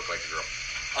still look like a girl.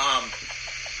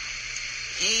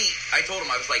 I told him,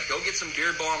 I was like, go get some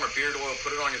beard balm or beard oil, put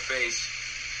it on your face.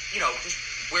 Just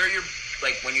wear your,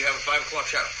 when you have a 5 o'clock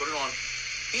shadow, put it on.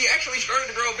 He actually started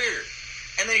to grow a beard,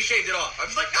 and then he shaved it off. I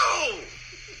was like, no!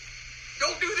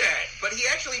 Don't do that. But he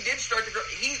actually did start to grow.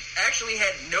 He actually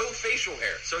had no facial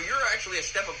hair. So you're actually a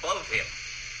step above him.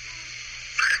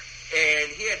 And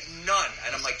he had none.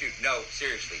 And I'm like, dude, no,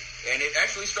 seriously. And it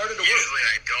actually started to work. Usually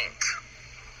I don't.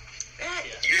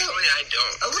 Usually I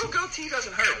don't. A little goatee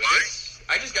doesn't hurt. You know why?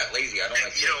 I just got lazy. I don't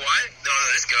like You know why? No,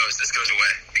 this goes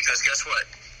away. Because guess what?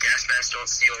 Gas masks don't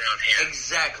steal around here.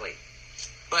 Exactly.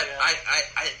 But Yeah.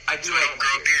 I do So I like don't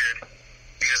grow a beard.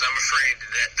 Because I'm afraid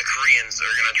that the Koreans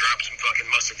are going to drop some fucking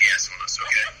mustard gas on us,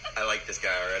 okay? I like this guy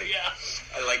already. Yeah.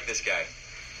 I like this guy.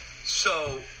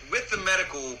 So, with the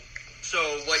medical,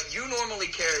 what do you normally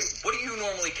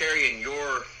carry in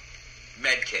your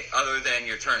med kit, other than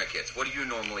your tourniquets? What do you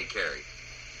normally carry?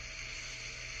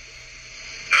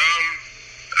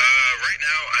 Right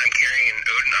now I'm carrying an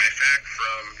Odin IFAC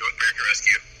from North American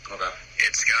Rescue. Okay.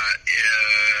 It's got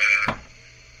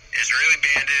Israeli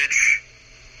bandage,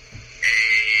 a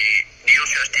needle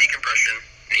chest decompression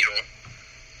needle,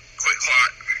 quick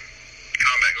clot,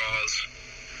 combat gauze,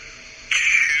 2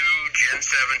 Gen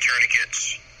 7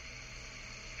 tourniquets.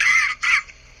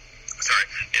 Sorry,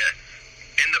 yeah.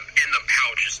 In the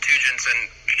pouch is 2 Gen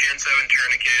 7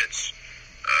 tourniquets.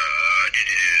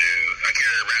 I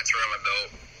carry a rat around my belt.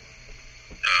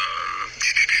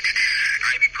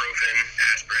 Ibuprofen,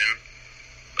 aspirin,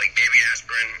 baby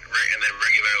aspirin, and then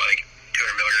regular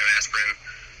 200 milligram aspirin.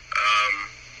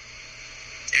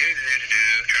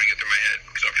 Trying to get through my head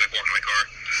because I feel like walking my car.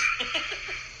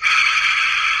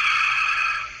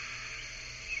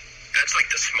 That's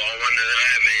the small one, and then I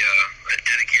have a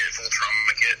dedicated full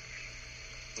trauma kit.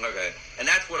 Okay. And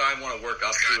that's what I want to work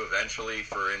up to eventually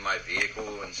for in my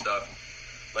vehicle and stuff.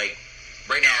 Right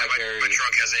now I carry... My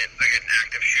trunk has an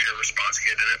active shooter response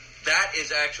kit in it. That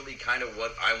is actually kind of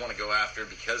what I want to go after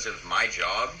because of my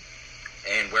job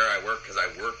and where I work, because I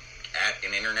work at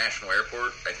an international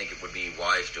airport. I think it would be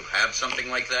wise to have something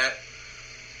like that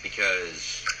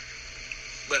because,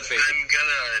 let's face it... I'm going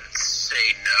to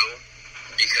say no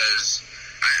because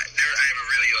I have a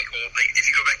really old if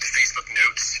you go back to Facebook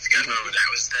Notes, if you guys remember when that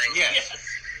was a thing. Yes.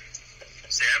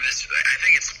 So I have this. I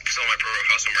think it's still on my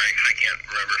profile somewhere. I can't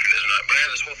remember if it is or not. But I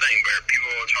have this whole thing where people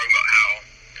are talking about how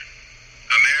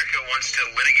America wants to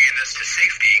litigate this to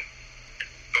safety,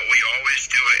 but we always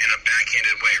do it in a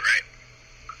backhanded way, right?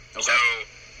 Okay. So,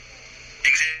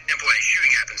 example A,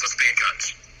 shooting happens. Let's ban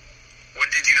guns.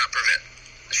 What did you not prevent?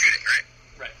 The shooting, right?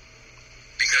 Right.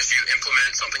 Because you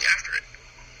implemented something after it.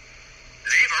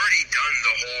 They've already done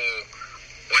the whole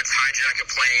let's hijack a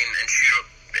plane and shoot up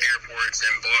airports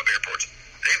and blow up airports.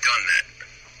 They've done that.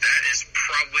 That is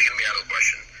probably going to be out of the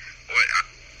question. What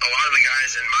a lot of the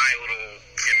guys in my little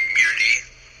community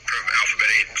from alphabet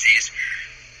agencies,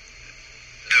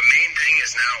 the main thing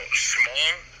is now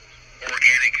small,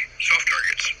 organic soft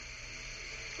targets.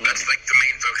 That's the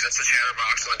main focus. That's the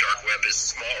chatterbox on the dark web is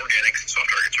small, organic soft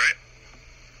targets, right?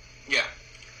 Yeah.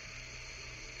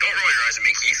 Don't roll your eyes at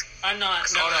me, Keith. I'm not.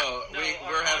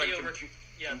 We're having audio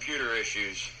computer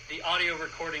issues. The audio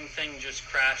recording thing just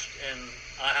crashed, and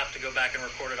I have to go back and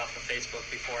record it off of Facebook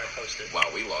before I post it. Wow,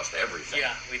 we lost everything.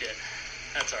 Yeah, we did.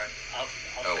 That's all right. I'll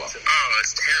fix it. Oh,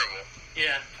 that's terrible.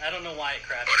 Yeah, I don't know why it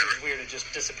crashed. Whatever. It was weird. It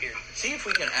just disappeared. See if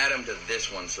we can add them to this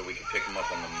one so we can pick them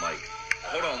up on the mic.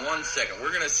 Hold on 1 second.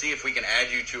 We're going to see if we can add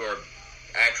you to our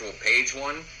actual page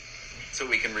one so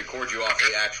we can record you off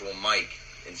the actual mic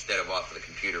instead of off of the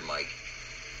computer mic.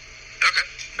 Okay.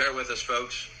 Bear with us,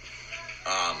 folks.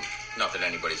 Not that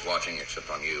anybody's watching except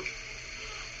on you.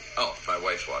 Oh, my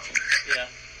wife's watching. Yeah.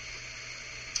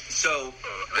 So,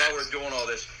 while we're doing all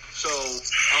this,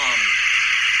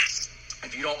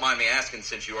 if you don't mind me asking,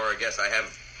 since you are a guest, I have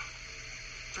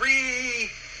three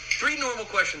normal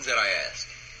questions that I ask.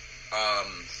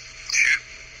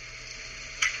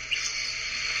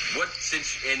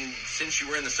 Since you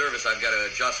were in the service, I've got to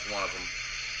adjust one of them.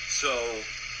 So,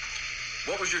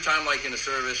 what was your time like in the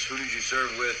service? Who did you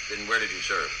serve with, and where did you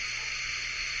serve?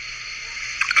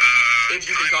 If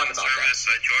you can talk about service,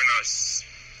 that. I joined when I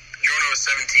was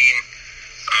 17.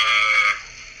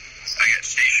 I got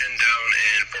stationed down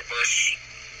in Fort Bliss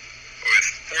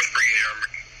with 4th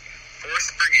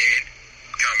Brigade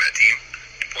combat team,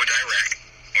 deployed to Iraq,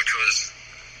 which was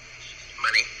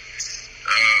money.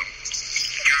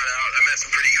 Got out. I met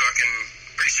some pretty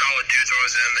solid dudes I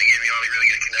was in that gave me all the really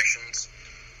good connections.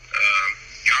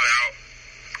 Got out.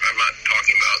 I'm not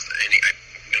talking about any. I'm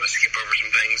going to skip over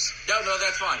some things. No,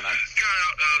 that's fine, man. Got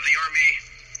out of the Army.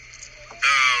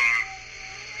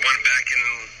 Went back and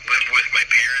lived with my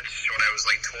parents when I was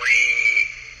 23,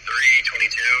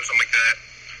 22, something like that.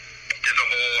 Did the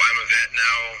whole I'm a vet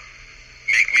now,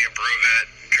 make me a bro vet,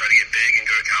 try to get big and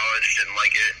go to college, didn't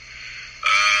like it.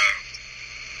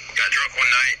 Got drunk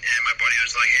one night and my buddy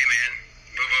was like, hey man,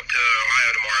 move up to Ohio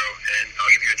tomorrow and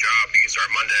I'll give you a job, you can start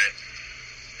Monday.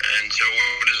 And so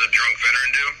what does a drunk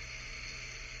veteran do?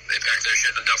 They packed their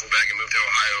shit in a duffel bag and moved to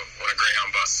Ohio on a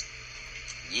Greyhound bus.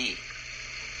 Yee.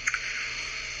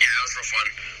 Yeah, that was real fun.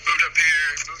 Moved up here,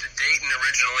 moved to Dayton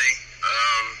originally.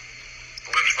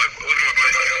 Lived with my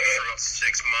buddy's house for about 6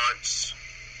 months.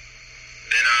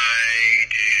 Then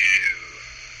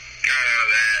got out of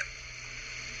that.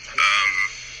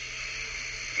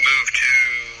 Moved to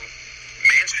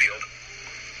Mansfield.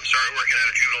 Started working at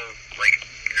a juvenile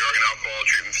drug and alcohol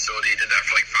treatment facility. Did that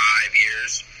for 5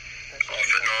 years. Off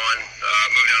and on.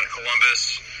 Moved down to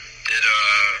Columbus. Did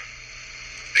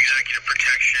executive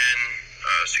protection,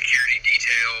 security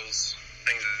details,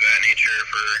 things of that nature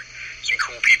for some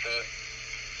cool people.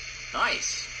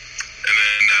 Nice. And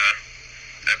then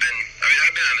I've been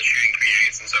in the shooting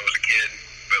community since I was a kid,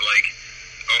 but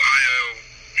Ohio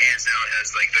hands down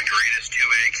has the greatest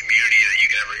 2A community that you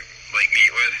can ever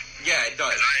meet with. Yeah, it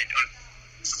does.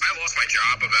 I lost my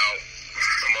job about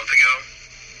a month ago.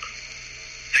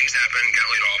 Things happened,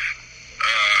 got laid off.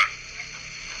 I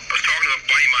was talking to a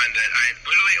buddy of mine that I had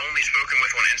literally only spoken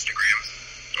with on Instagram.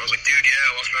 I was like, dude, yeah,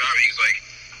 I lost my job. He's like,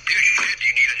 dude, shit, do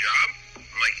you need a job?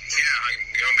 I'm like,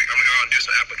 yeah, I'm gonna go out and do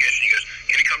some application. He goes,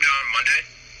 can you come down on Monday?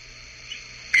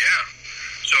 Yeah.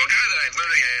 So a guy that I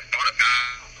literally had bought a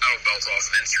battle belt off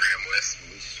of Instagram with,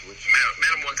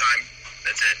 met him one time,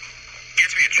 that's it.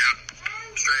 Gets me a job,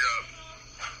 straight up.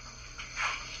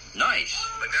 Nice.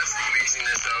 That's the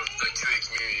amazingness of the 2A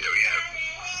community that we have.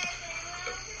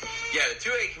 Yeah, the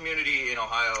 2A community in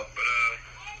Ohio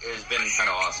has been kind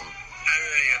of awesome.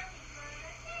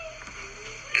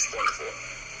 It's wonderful.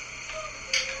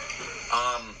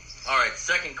 All right,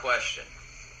 second question.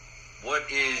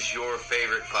 What is your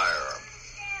favorite firearm?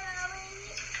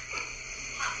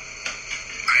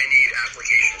 I need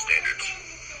application standards.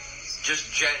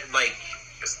 Just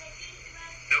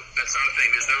Nope, that's That's not a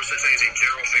thing. There's no such thing as a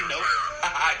general favorite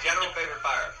firearm. General favorite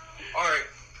firearm. All right.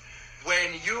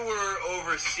 When you were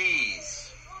overseas,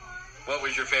 what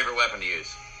was your favorite weapon to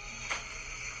use?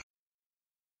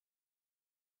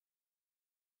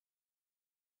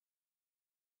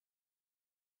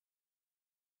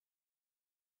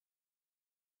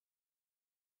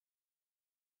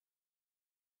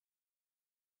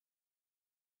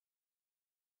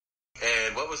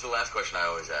 And what was the last question I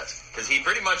always ask? Because he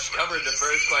pretty much covered the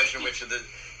first question, which is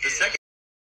the second.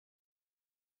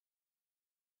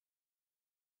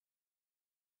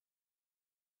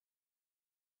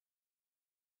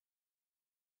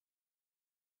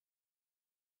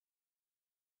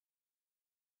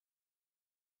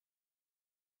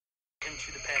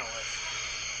 Into the panelists.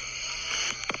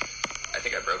 I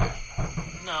think I broke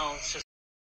it. No, it's just.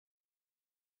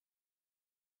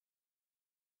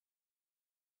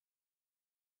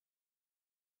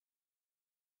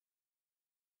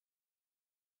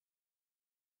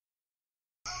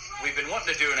 We've been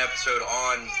wanting to do an episode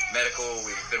on medical.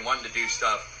 We've been wanting to do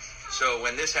stuff. So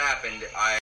when this happened,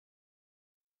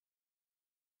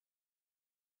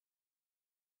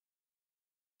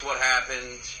 what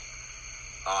happened?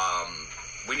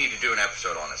 We need to do an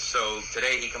episode on this. So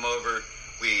today he come over.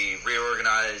 We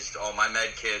reorganized all my med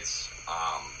kits,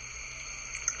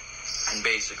 and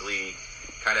basically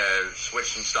kind of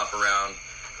switched some stuff around.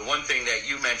 The one thing that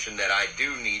you mentioned that I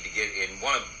do need to get in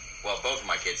both of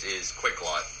my kits is Quick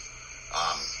Clot,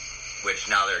 which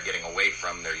now they're getting away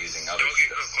from. They're using other. Don't get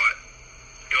Quick Clot.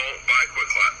 Don't buy Quick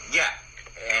Clot. Yeah,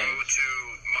 and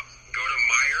go to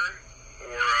Meyer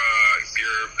or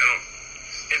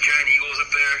and Giant Eagle's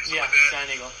up there. Yeah, like that.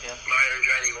 Giant Eagle. Yeah. Meyer,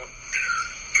 Giant Eagle.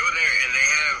 Go there, and they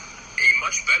have a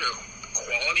much better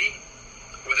quality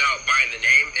without buying the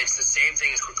name. It's the same thing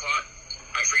as Quick Clot.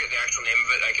 I forget the actual name of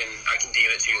it. I can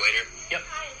DM it to you later. Yep.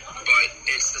 But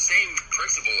it's the same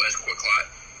principle as Quick Clot,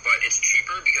 but it's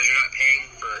cheaper because you're not paying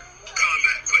for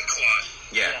combat Quick Clot.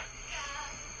 yeah.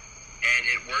 And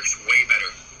it works way better.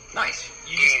 Nice.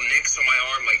 Little nicks on my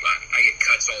arm, like I get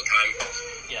cuts all the time.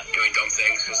 Yeah. Doing dumb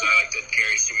things because I like to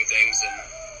carry stupid things and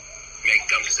make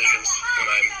dumb decisions when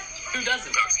I'm Who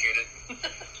doesn't? intoxicated.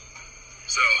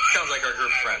 So Sounds like our group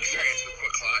of I have friends. experience with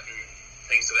Quick Clot and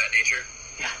things of that nature.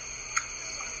 Yeah.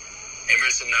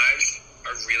 Emerson knives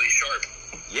are really sharp.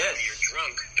 Yes. When you're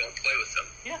drunk, don't play with them.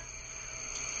 Yeah.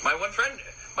 My one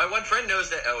friend knows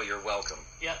that. Oh, you're welcome.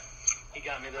 Yeah. He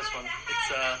got me this one.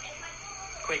 It's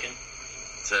Quaken.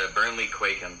 It's a Burnley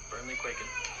Quaken. Burnley Quaken.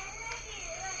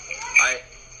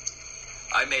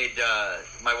 I made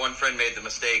my one friend made the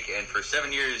mistake, and for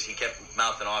 7 years he kept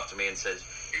mouthing off to me and says,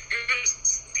 Your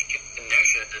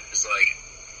connection is like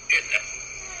hitting it.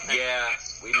 "Yeah,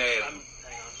 we may have." Hang on.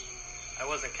 I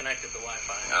wasn't connected to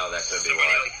Wi-Fi. Oh, that could be Somebody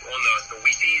why. like on the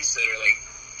Wi-Fi's that are like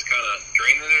kind of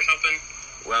draining or something.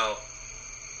 Well,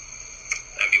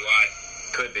 That'd be why.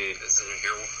 could be. This is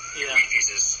your Yeah. Wi-Fi's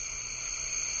is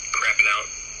crapping out.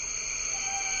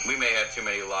 We may have too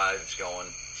many lives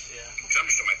going. Yeah. 'Cause I'm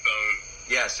just on my phone.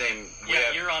 Yeah, same.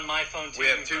 Yeah, you're on my phone too. we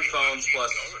have two phones Keep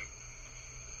plus going.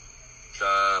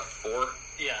 4.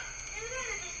 Yeah.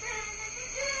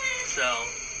 So.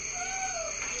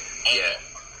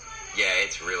 Yeah,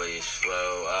 it's really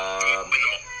slow.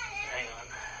 Hang on.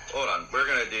 Hold on, we're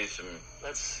gonna do some.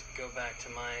 Let's go back to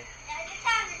my.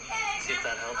 See if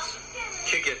that helps.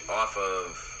 Kick it off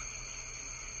of.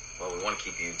 Well, we want to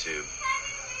keep YouTube.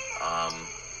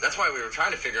 That's why we were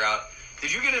trying to figure out.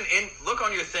 Did you get look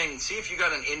on your thing? See if you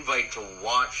got an invite to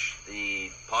watch the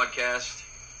podcast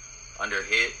under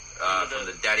Hit from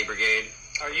the Daddy Brigade.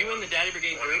 Are you in the Daddy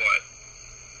Brigade Or group? what?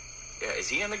 Yeah, is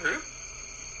he in the group?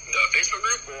 The Facebook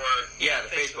group or Yeah, the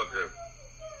Facebook group.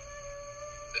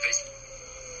 the Facebook?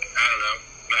 I don't know.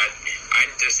 I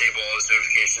disable all those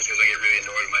notifications because I get really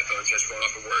annoyed when my phone starts going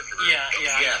off at work. Yeah.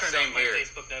 Yeah, I turned same on my here.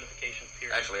 Facebook notifications.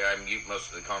 Period. Actually, I mute most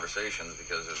of the conversations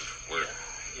because of work.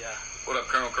 Yeah. What up,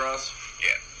 Colonel Cross?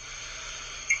 Yeah.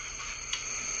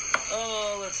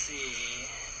 Oh, let's see.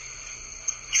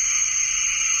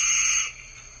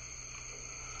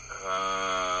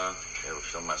 Yeah, we're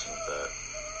still messing with that.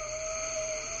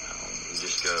 You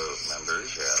just go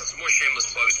members, yeah. Some more shameless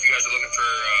plugs. If you guys are looking for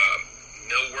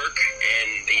mill work in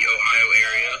the Ohio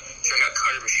area, check out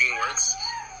Cutter Machine Works.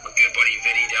 My good buddy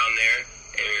Vinny down there.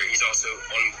 He's also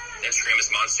on Instagram as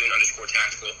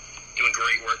Monsoon_Tactical. Doing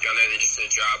great work down there. They just did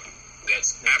a job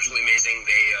that's absolutely amazing.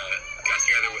 They got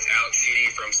together with Alex Sheedy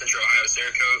from Central Ohio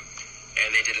Cerakote,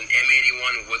 and they did an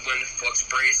M81 Woodland Flux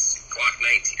Brace Glock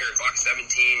 19 or Glock 17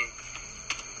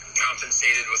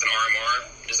 compensated with an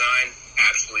RMR design.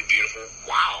 Absolutely beautiful.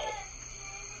 Wow.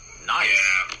 Nice.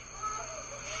 Yeah.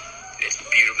 It's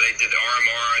beautiful. they did the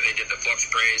RMR, they did the flux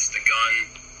brace, the gun.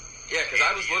 Yeah, because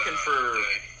I was looking for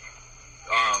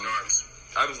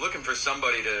I was looking for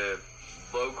somebody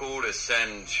local to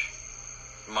send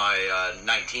my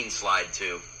 19 slide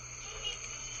to.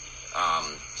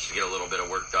 Just to get a little bit of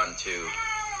work done too.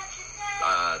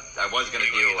 I was going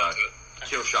to do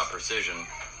kill shot precision,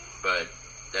 but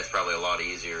that's probably a lot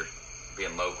easier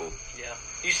being local. Yeah.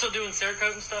 You still doing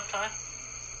Cerakote and stuff, Ty?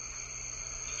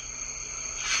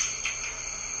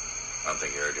 I don't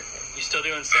think you heard it. You still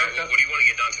doing Cerakote? What do you want to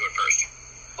get done to it first?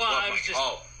 Well, I was just...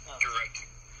 Direct.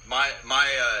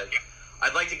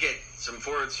 I'd like to get some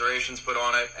forward serrations put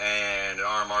on it and an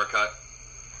RMR cut.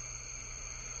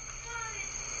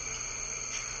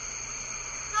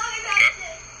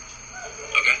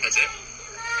 Okay, that's it.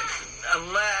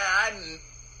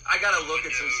 I gotta look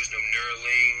at some. No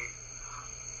knurling.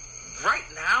 Right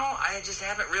now, I just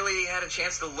haven't really had a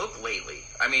chance to look lately.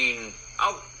 I mean,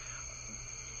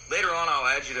 later on I'll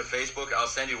add you to Facebook. I'll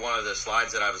send you one of the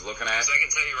slides that I was looking at. So I can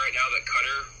tell you right now that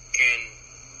Cutter can.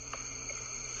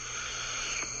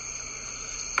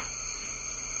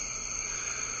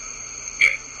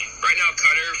 Okay. Right now,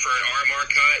 Cutter for an RMR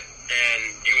cut,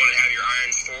 and you want to have your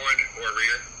irons forward or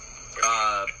rear?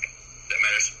 That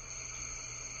matters.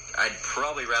 I'd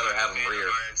probably rather have them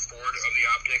rear. Irons forward of the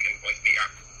optic, and like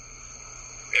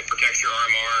it protects your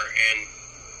RMR, and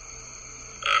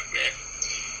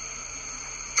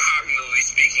cognitively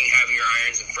speaking, having your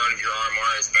irons in front of your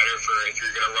RMR is better for if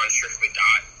you're going to run strictly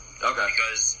dot. Okay.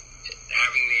 Because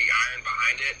having the iron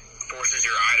behind it forces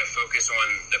your eye to focus on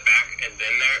the back and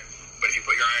then there. But if you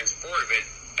put your irons forward of it,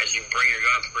 as you bring your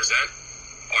gun up to present,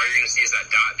 all you're going to see is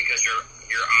that dot because you're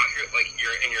ocularly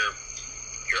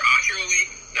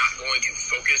not going to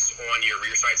focus on your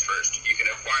rear sights first. You can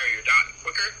acquire your dot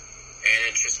quicker, and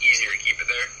it's just easier to keep it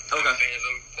there. Okay. I'm a fan of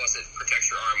them. Plus, it protects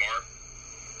your RMR.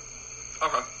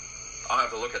 Okay. I'll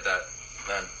have to look at that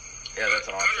then. Yeah, that's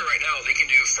an option. Cutter right now, they can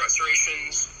do front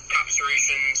serrations, top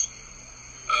serrations,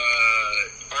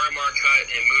 RMR cut,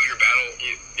 and move your battle.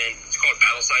 And it's called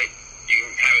battle sight. You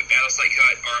can have a battle sight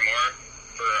cut RMR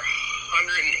for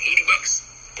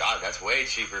 $180. God, that's way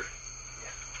cheaper.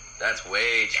 That's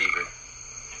way cheaper.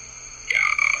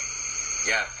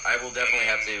 Yeah, I will definitely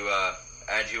have to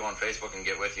add you on Facebook and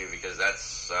get with you because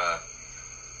that's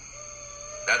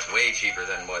way cheaper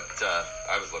than what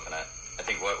I was looking at. I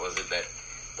think what was it that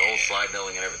the whole slide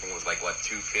milling and everything was like what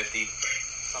 $250,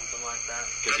 something like that.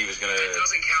 Because he was gonna. It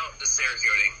doesn't count the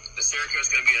Cerakoting. The Cerakote's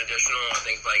gonna be an additional, I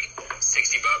think, like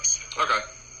 $60. Okay.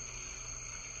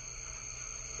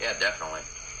 Yeah, definitely.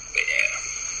 But yeah.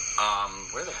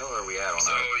 Where the hell are we at on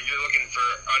So that? you're looking for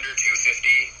under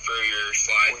 250 for your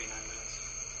slide. 49 minutes.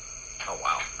 Oh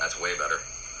wow, that's way better.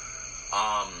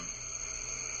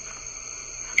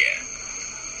 Yeah.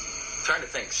 Trying to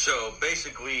think. So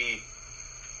basically,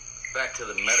 back to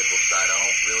the medical side.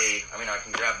 I mean, I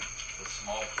can grab the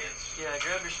small kits. Yeah,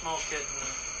 grab your small kit.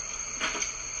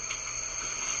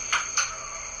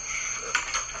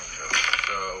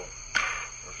 So,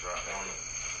 where's that one?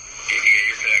 Yeah,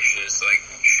 your connection is like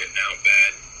shitting out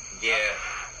bad. Yeah,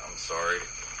 I'm sorry.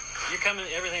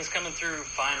 Everything's coming through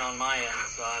fine on my end,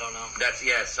 so I don't know.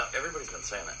 So everybody's been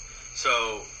saying that.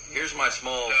 So, here's my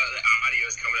small... The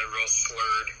audio's coming in real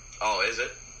slurred. Oh, is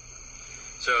it?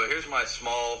 So, here's my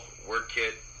small work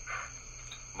kit.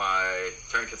 My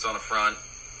tourniquets on the front.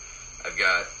 I've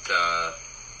got...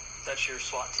 That's your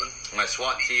SWAT tee? My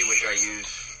SWAT tee, which I use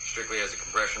strictly as a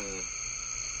compression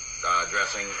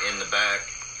dressing in the back.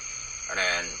 And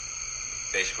then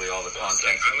basically all the contents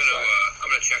inside. I'm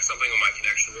gonna check something on my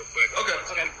connection real quick.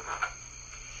 Okay.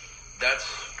 That's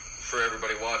for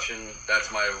everybody watching.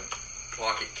 That's my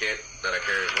pocket kit that I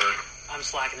carry at work. I'm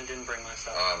slacking and didn't bring my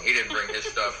stuff. He didn't bring his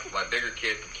stuff. My bigger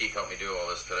kit, Keith helped me do all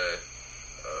this today.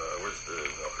 Where's the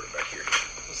Velcro back here?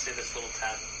 Let's see this little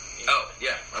tab. Oh,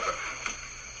 yeah, okay.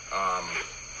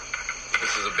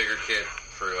 This is a bigger kit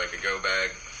for like a go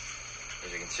bag.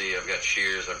 As you can see, I've got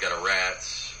shears, I've got a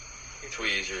rats,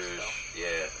 tweezers,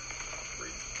 yeah, I'll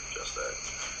readjust that.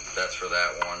 That's for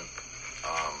that one.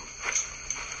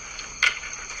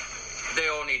 They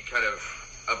all need kind of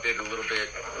updated a little bit,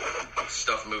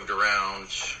 stuff moved around,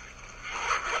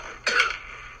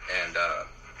 and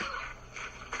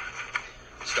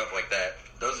stuff like that.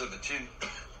 Those are the two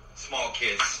small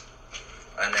kits.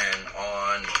 And then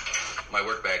on my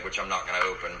work bag, which I'm not going to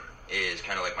open, is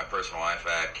kind of like my personal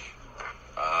IFAC.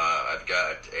 I've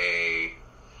got a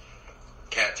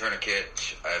cat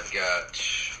tourniquet. I've got,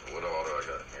 what all do I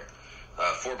got in here?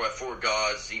 4x4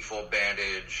 gauze, Z-fold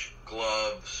bandage,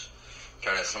 gloves,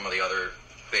 kind of some of the other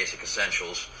basic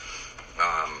essentials.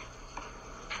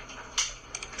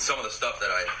 Some of the stuff that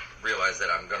realized that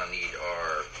I'm going to need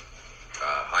are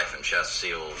hyphen chest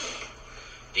seals.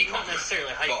 Not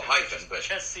necessarily hyphen. Well, hyphen, but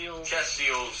chest seals. Chest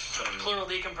seals. Some pleural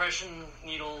decompression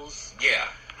needles. Yeah.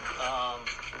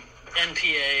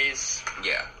 NPAs.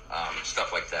 Yeah.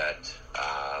 Stuff like that.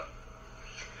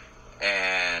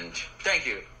 And thank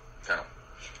you, Colonel.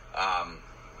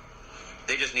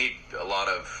 They just need a lot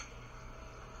of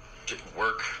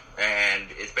work, and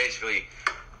it's basically,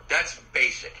 that's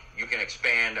basic. You can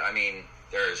expand. I mean,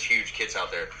 there's huge kits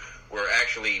out there. We're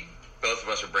actually, both of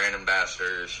us are brand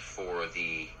ambassadors for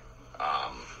the,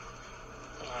 I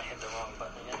hit the wrong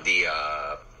button again. The,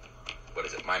 what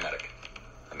is it? MyMedic.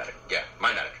 MyMedic. Yeah,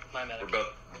 MyMedic. MyMedic. We're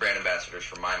both brand ambassadors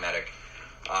for MyMedic.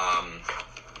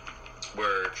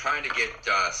 We're trying to get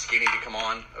Skinny to come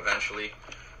on eventually.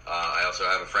 I also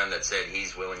have a friend that said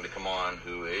he's willing to come on,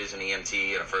 who is an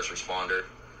EMT and a first responder.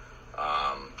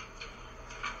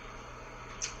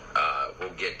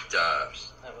 We'll get that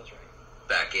was right.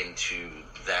 back into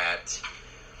that.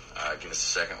 Give us a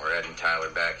second. We're adding Tyler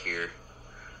back here.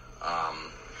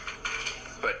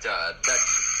 But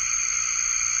that's...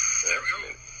 There we go.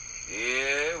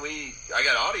 Yeah, I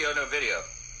got audio, no video.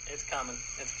 It's coming.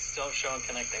 It's still showing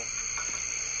connecting.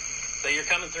 But you're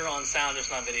coming through on sound, just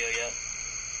not video yet.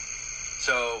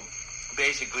 So,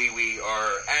 basically, we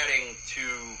are adding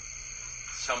to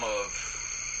some of...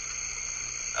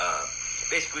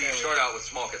 basically, you start out with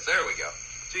small kits. There we go.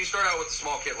 So you start out with a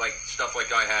small kit, like stuff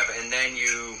like I have, and then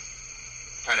you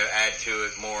kind of add to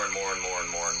it more and more and more and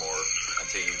more and more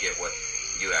until you get what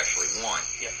you actually want.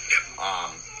 Yep.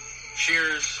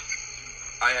 Shears,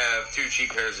 I have 2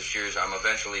 cheap pairs of shears. I'm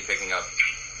eventually picking up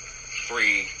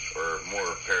 3 or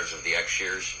more pairs of the X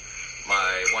shears.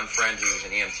 My one friend who's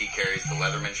an EMT carries the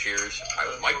Leatherman shears. I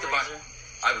would like to buy them.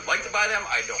 I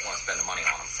don't want to spend the money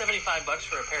on them. $75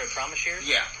 for a pair of trauma shears?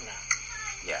 Yeah. No.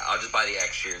 Yeah, I'll just buy the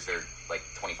X shears. They're like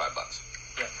 $25.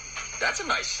 Yep. That's a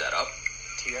nice setup.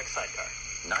 TX sidecar.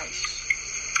 Nice.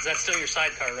 Is that still your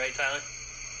sidecar, right, Tyler?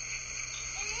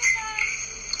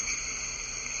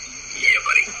 Yeah,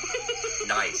 buddy.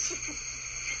 Nice.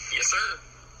 Yes, sir.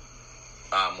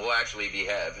 We'll actually be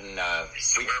having... I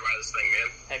swear by this thing, man.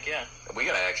 Heck yeah. We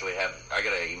gotta actually have... I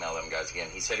gotta email them guys again.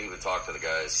 He said he would talk to the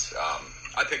guys.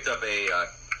 I picked up a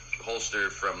holster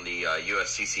from the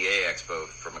USCCA Expo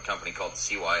from a company called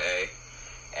CYA,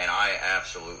 and I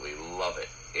absolutely love it.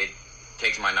 It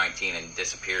takes my 19 and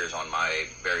disappears on my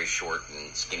very short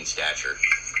and skinny stature.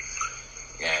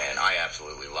 And I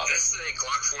absolutely love it. This is a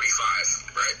Glock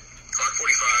 45, right? Glock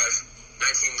 45,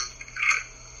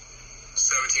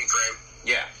 1917 frame.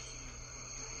 Yeah.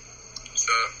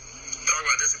 So, talking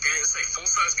about disappearing, it's a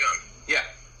full-size gun. Yeah.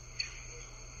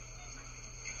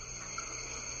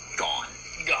 Gone.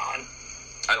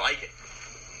 I like it.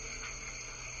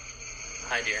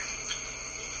 Hi, dear.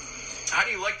 How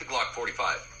do you like the Glock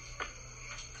 45?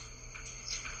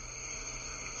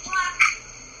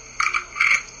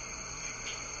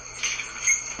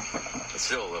 It's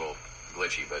still a little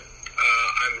glitchy, but...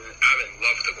 I'm in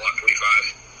love with the Glock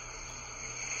 45.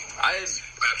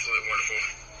 Absolutely wonderful.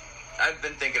 I've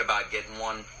been thinking about getting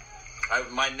one.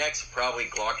 My next probably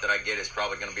Glock that I get is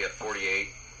probably going to be a 48,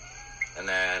 and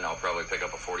then I'll probably pick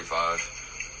up a 45.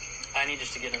 I need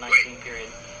just to get a 19 period.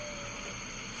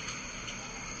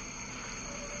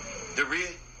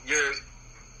 You're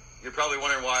probably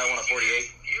wondering why I want a 48. You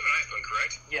have an iPhone,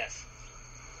 correct? Yes.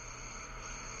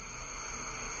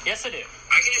 Yes, I do.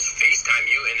 I can just FaceTime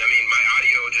you, and my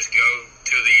audio will just go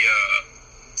to the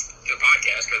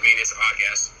podcast, because it's a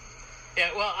podcast.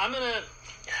 Yeah, well,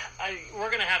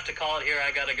 we're gonna have to call it here.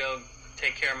 I gotta go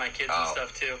take care of my kids and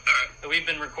stuff too. All right. We've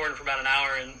been recording for about an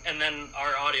hour, and then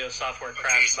our audio software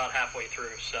crashed about halfway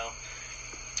through. So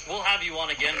we'll have you on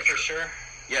again for sure.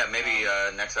 Yeah, maybe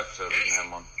next episode we can have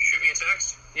them on. Shoot me a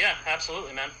text. Yeah,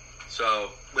 absolutely, man.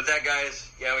 So with that, guys,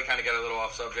 yeah, we kind of got a little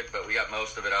off subject, but we got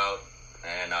most of it out,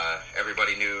 and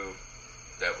everybody knew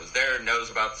that was there,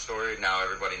 knows about the story. Now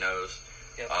everybody knows.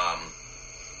 Yep.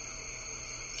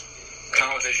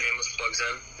 Tunnel vision. Shameless plugs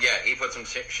in. Yeah, he put some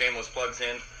shameless plugs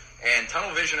in. And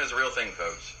tunnel vision is a real thing,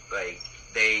 folks. Like,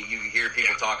 you hear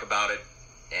people talk about it,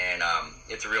 and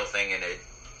it's a real thing, and it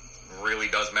really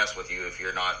does mess with you if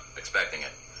you're not expecting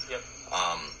it. Yep.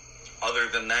 Other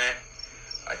than that,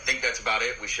 I think that's about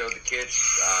it. We showed the kits.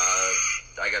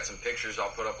 I got some pictures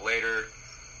I'll put up later.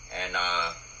 And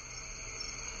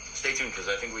stay tuned, because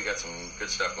I think we got some good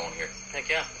stuff going here. Heck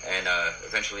yeah. And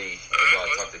eventually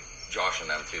I'll talk to Josh and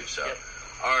them too. So,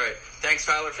 all right. Thanks,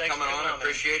 Tyler, for coming on. I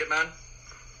appreciate it, man.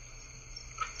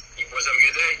 You boys have a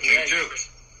good day. You too.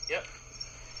 Yep.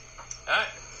 All right.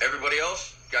 Everybody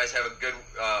else, guys have a good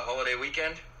holiday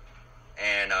weekend.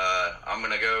 and I'm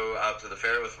going to go out to the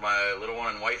fair with my little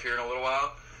one and wife here in a little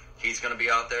while. He's going to be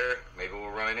out there. Maybe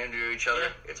we'll run into each other.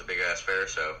 Yeah. It's a big-ass fair,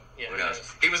 so who knows.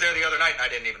 He was there the other night, and I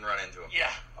didn't even run into him. Yeah,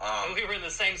 we were in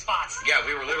the same spots. Yeah,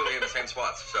 we were literally in the same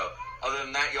spots. So, other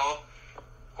than that, y'all,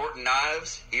 Horton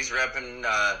Knives, he's repping...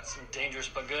 some dangerous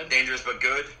but good. Dangerous but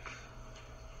good.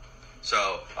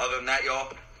 So, other than that,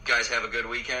 y'all, you guys have a good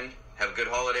weekend. Have a good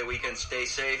holiday weekend. Stay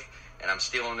safe. And I'm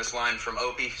stealing this line from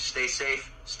Opie. Stay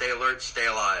safe, stay alert, stay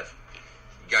alive.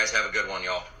 You guys have a good one,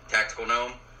 y'all. Tactical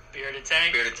Gnome. Bearded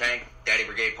Tank. Daddy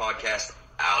Brigade Podcast,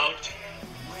 out.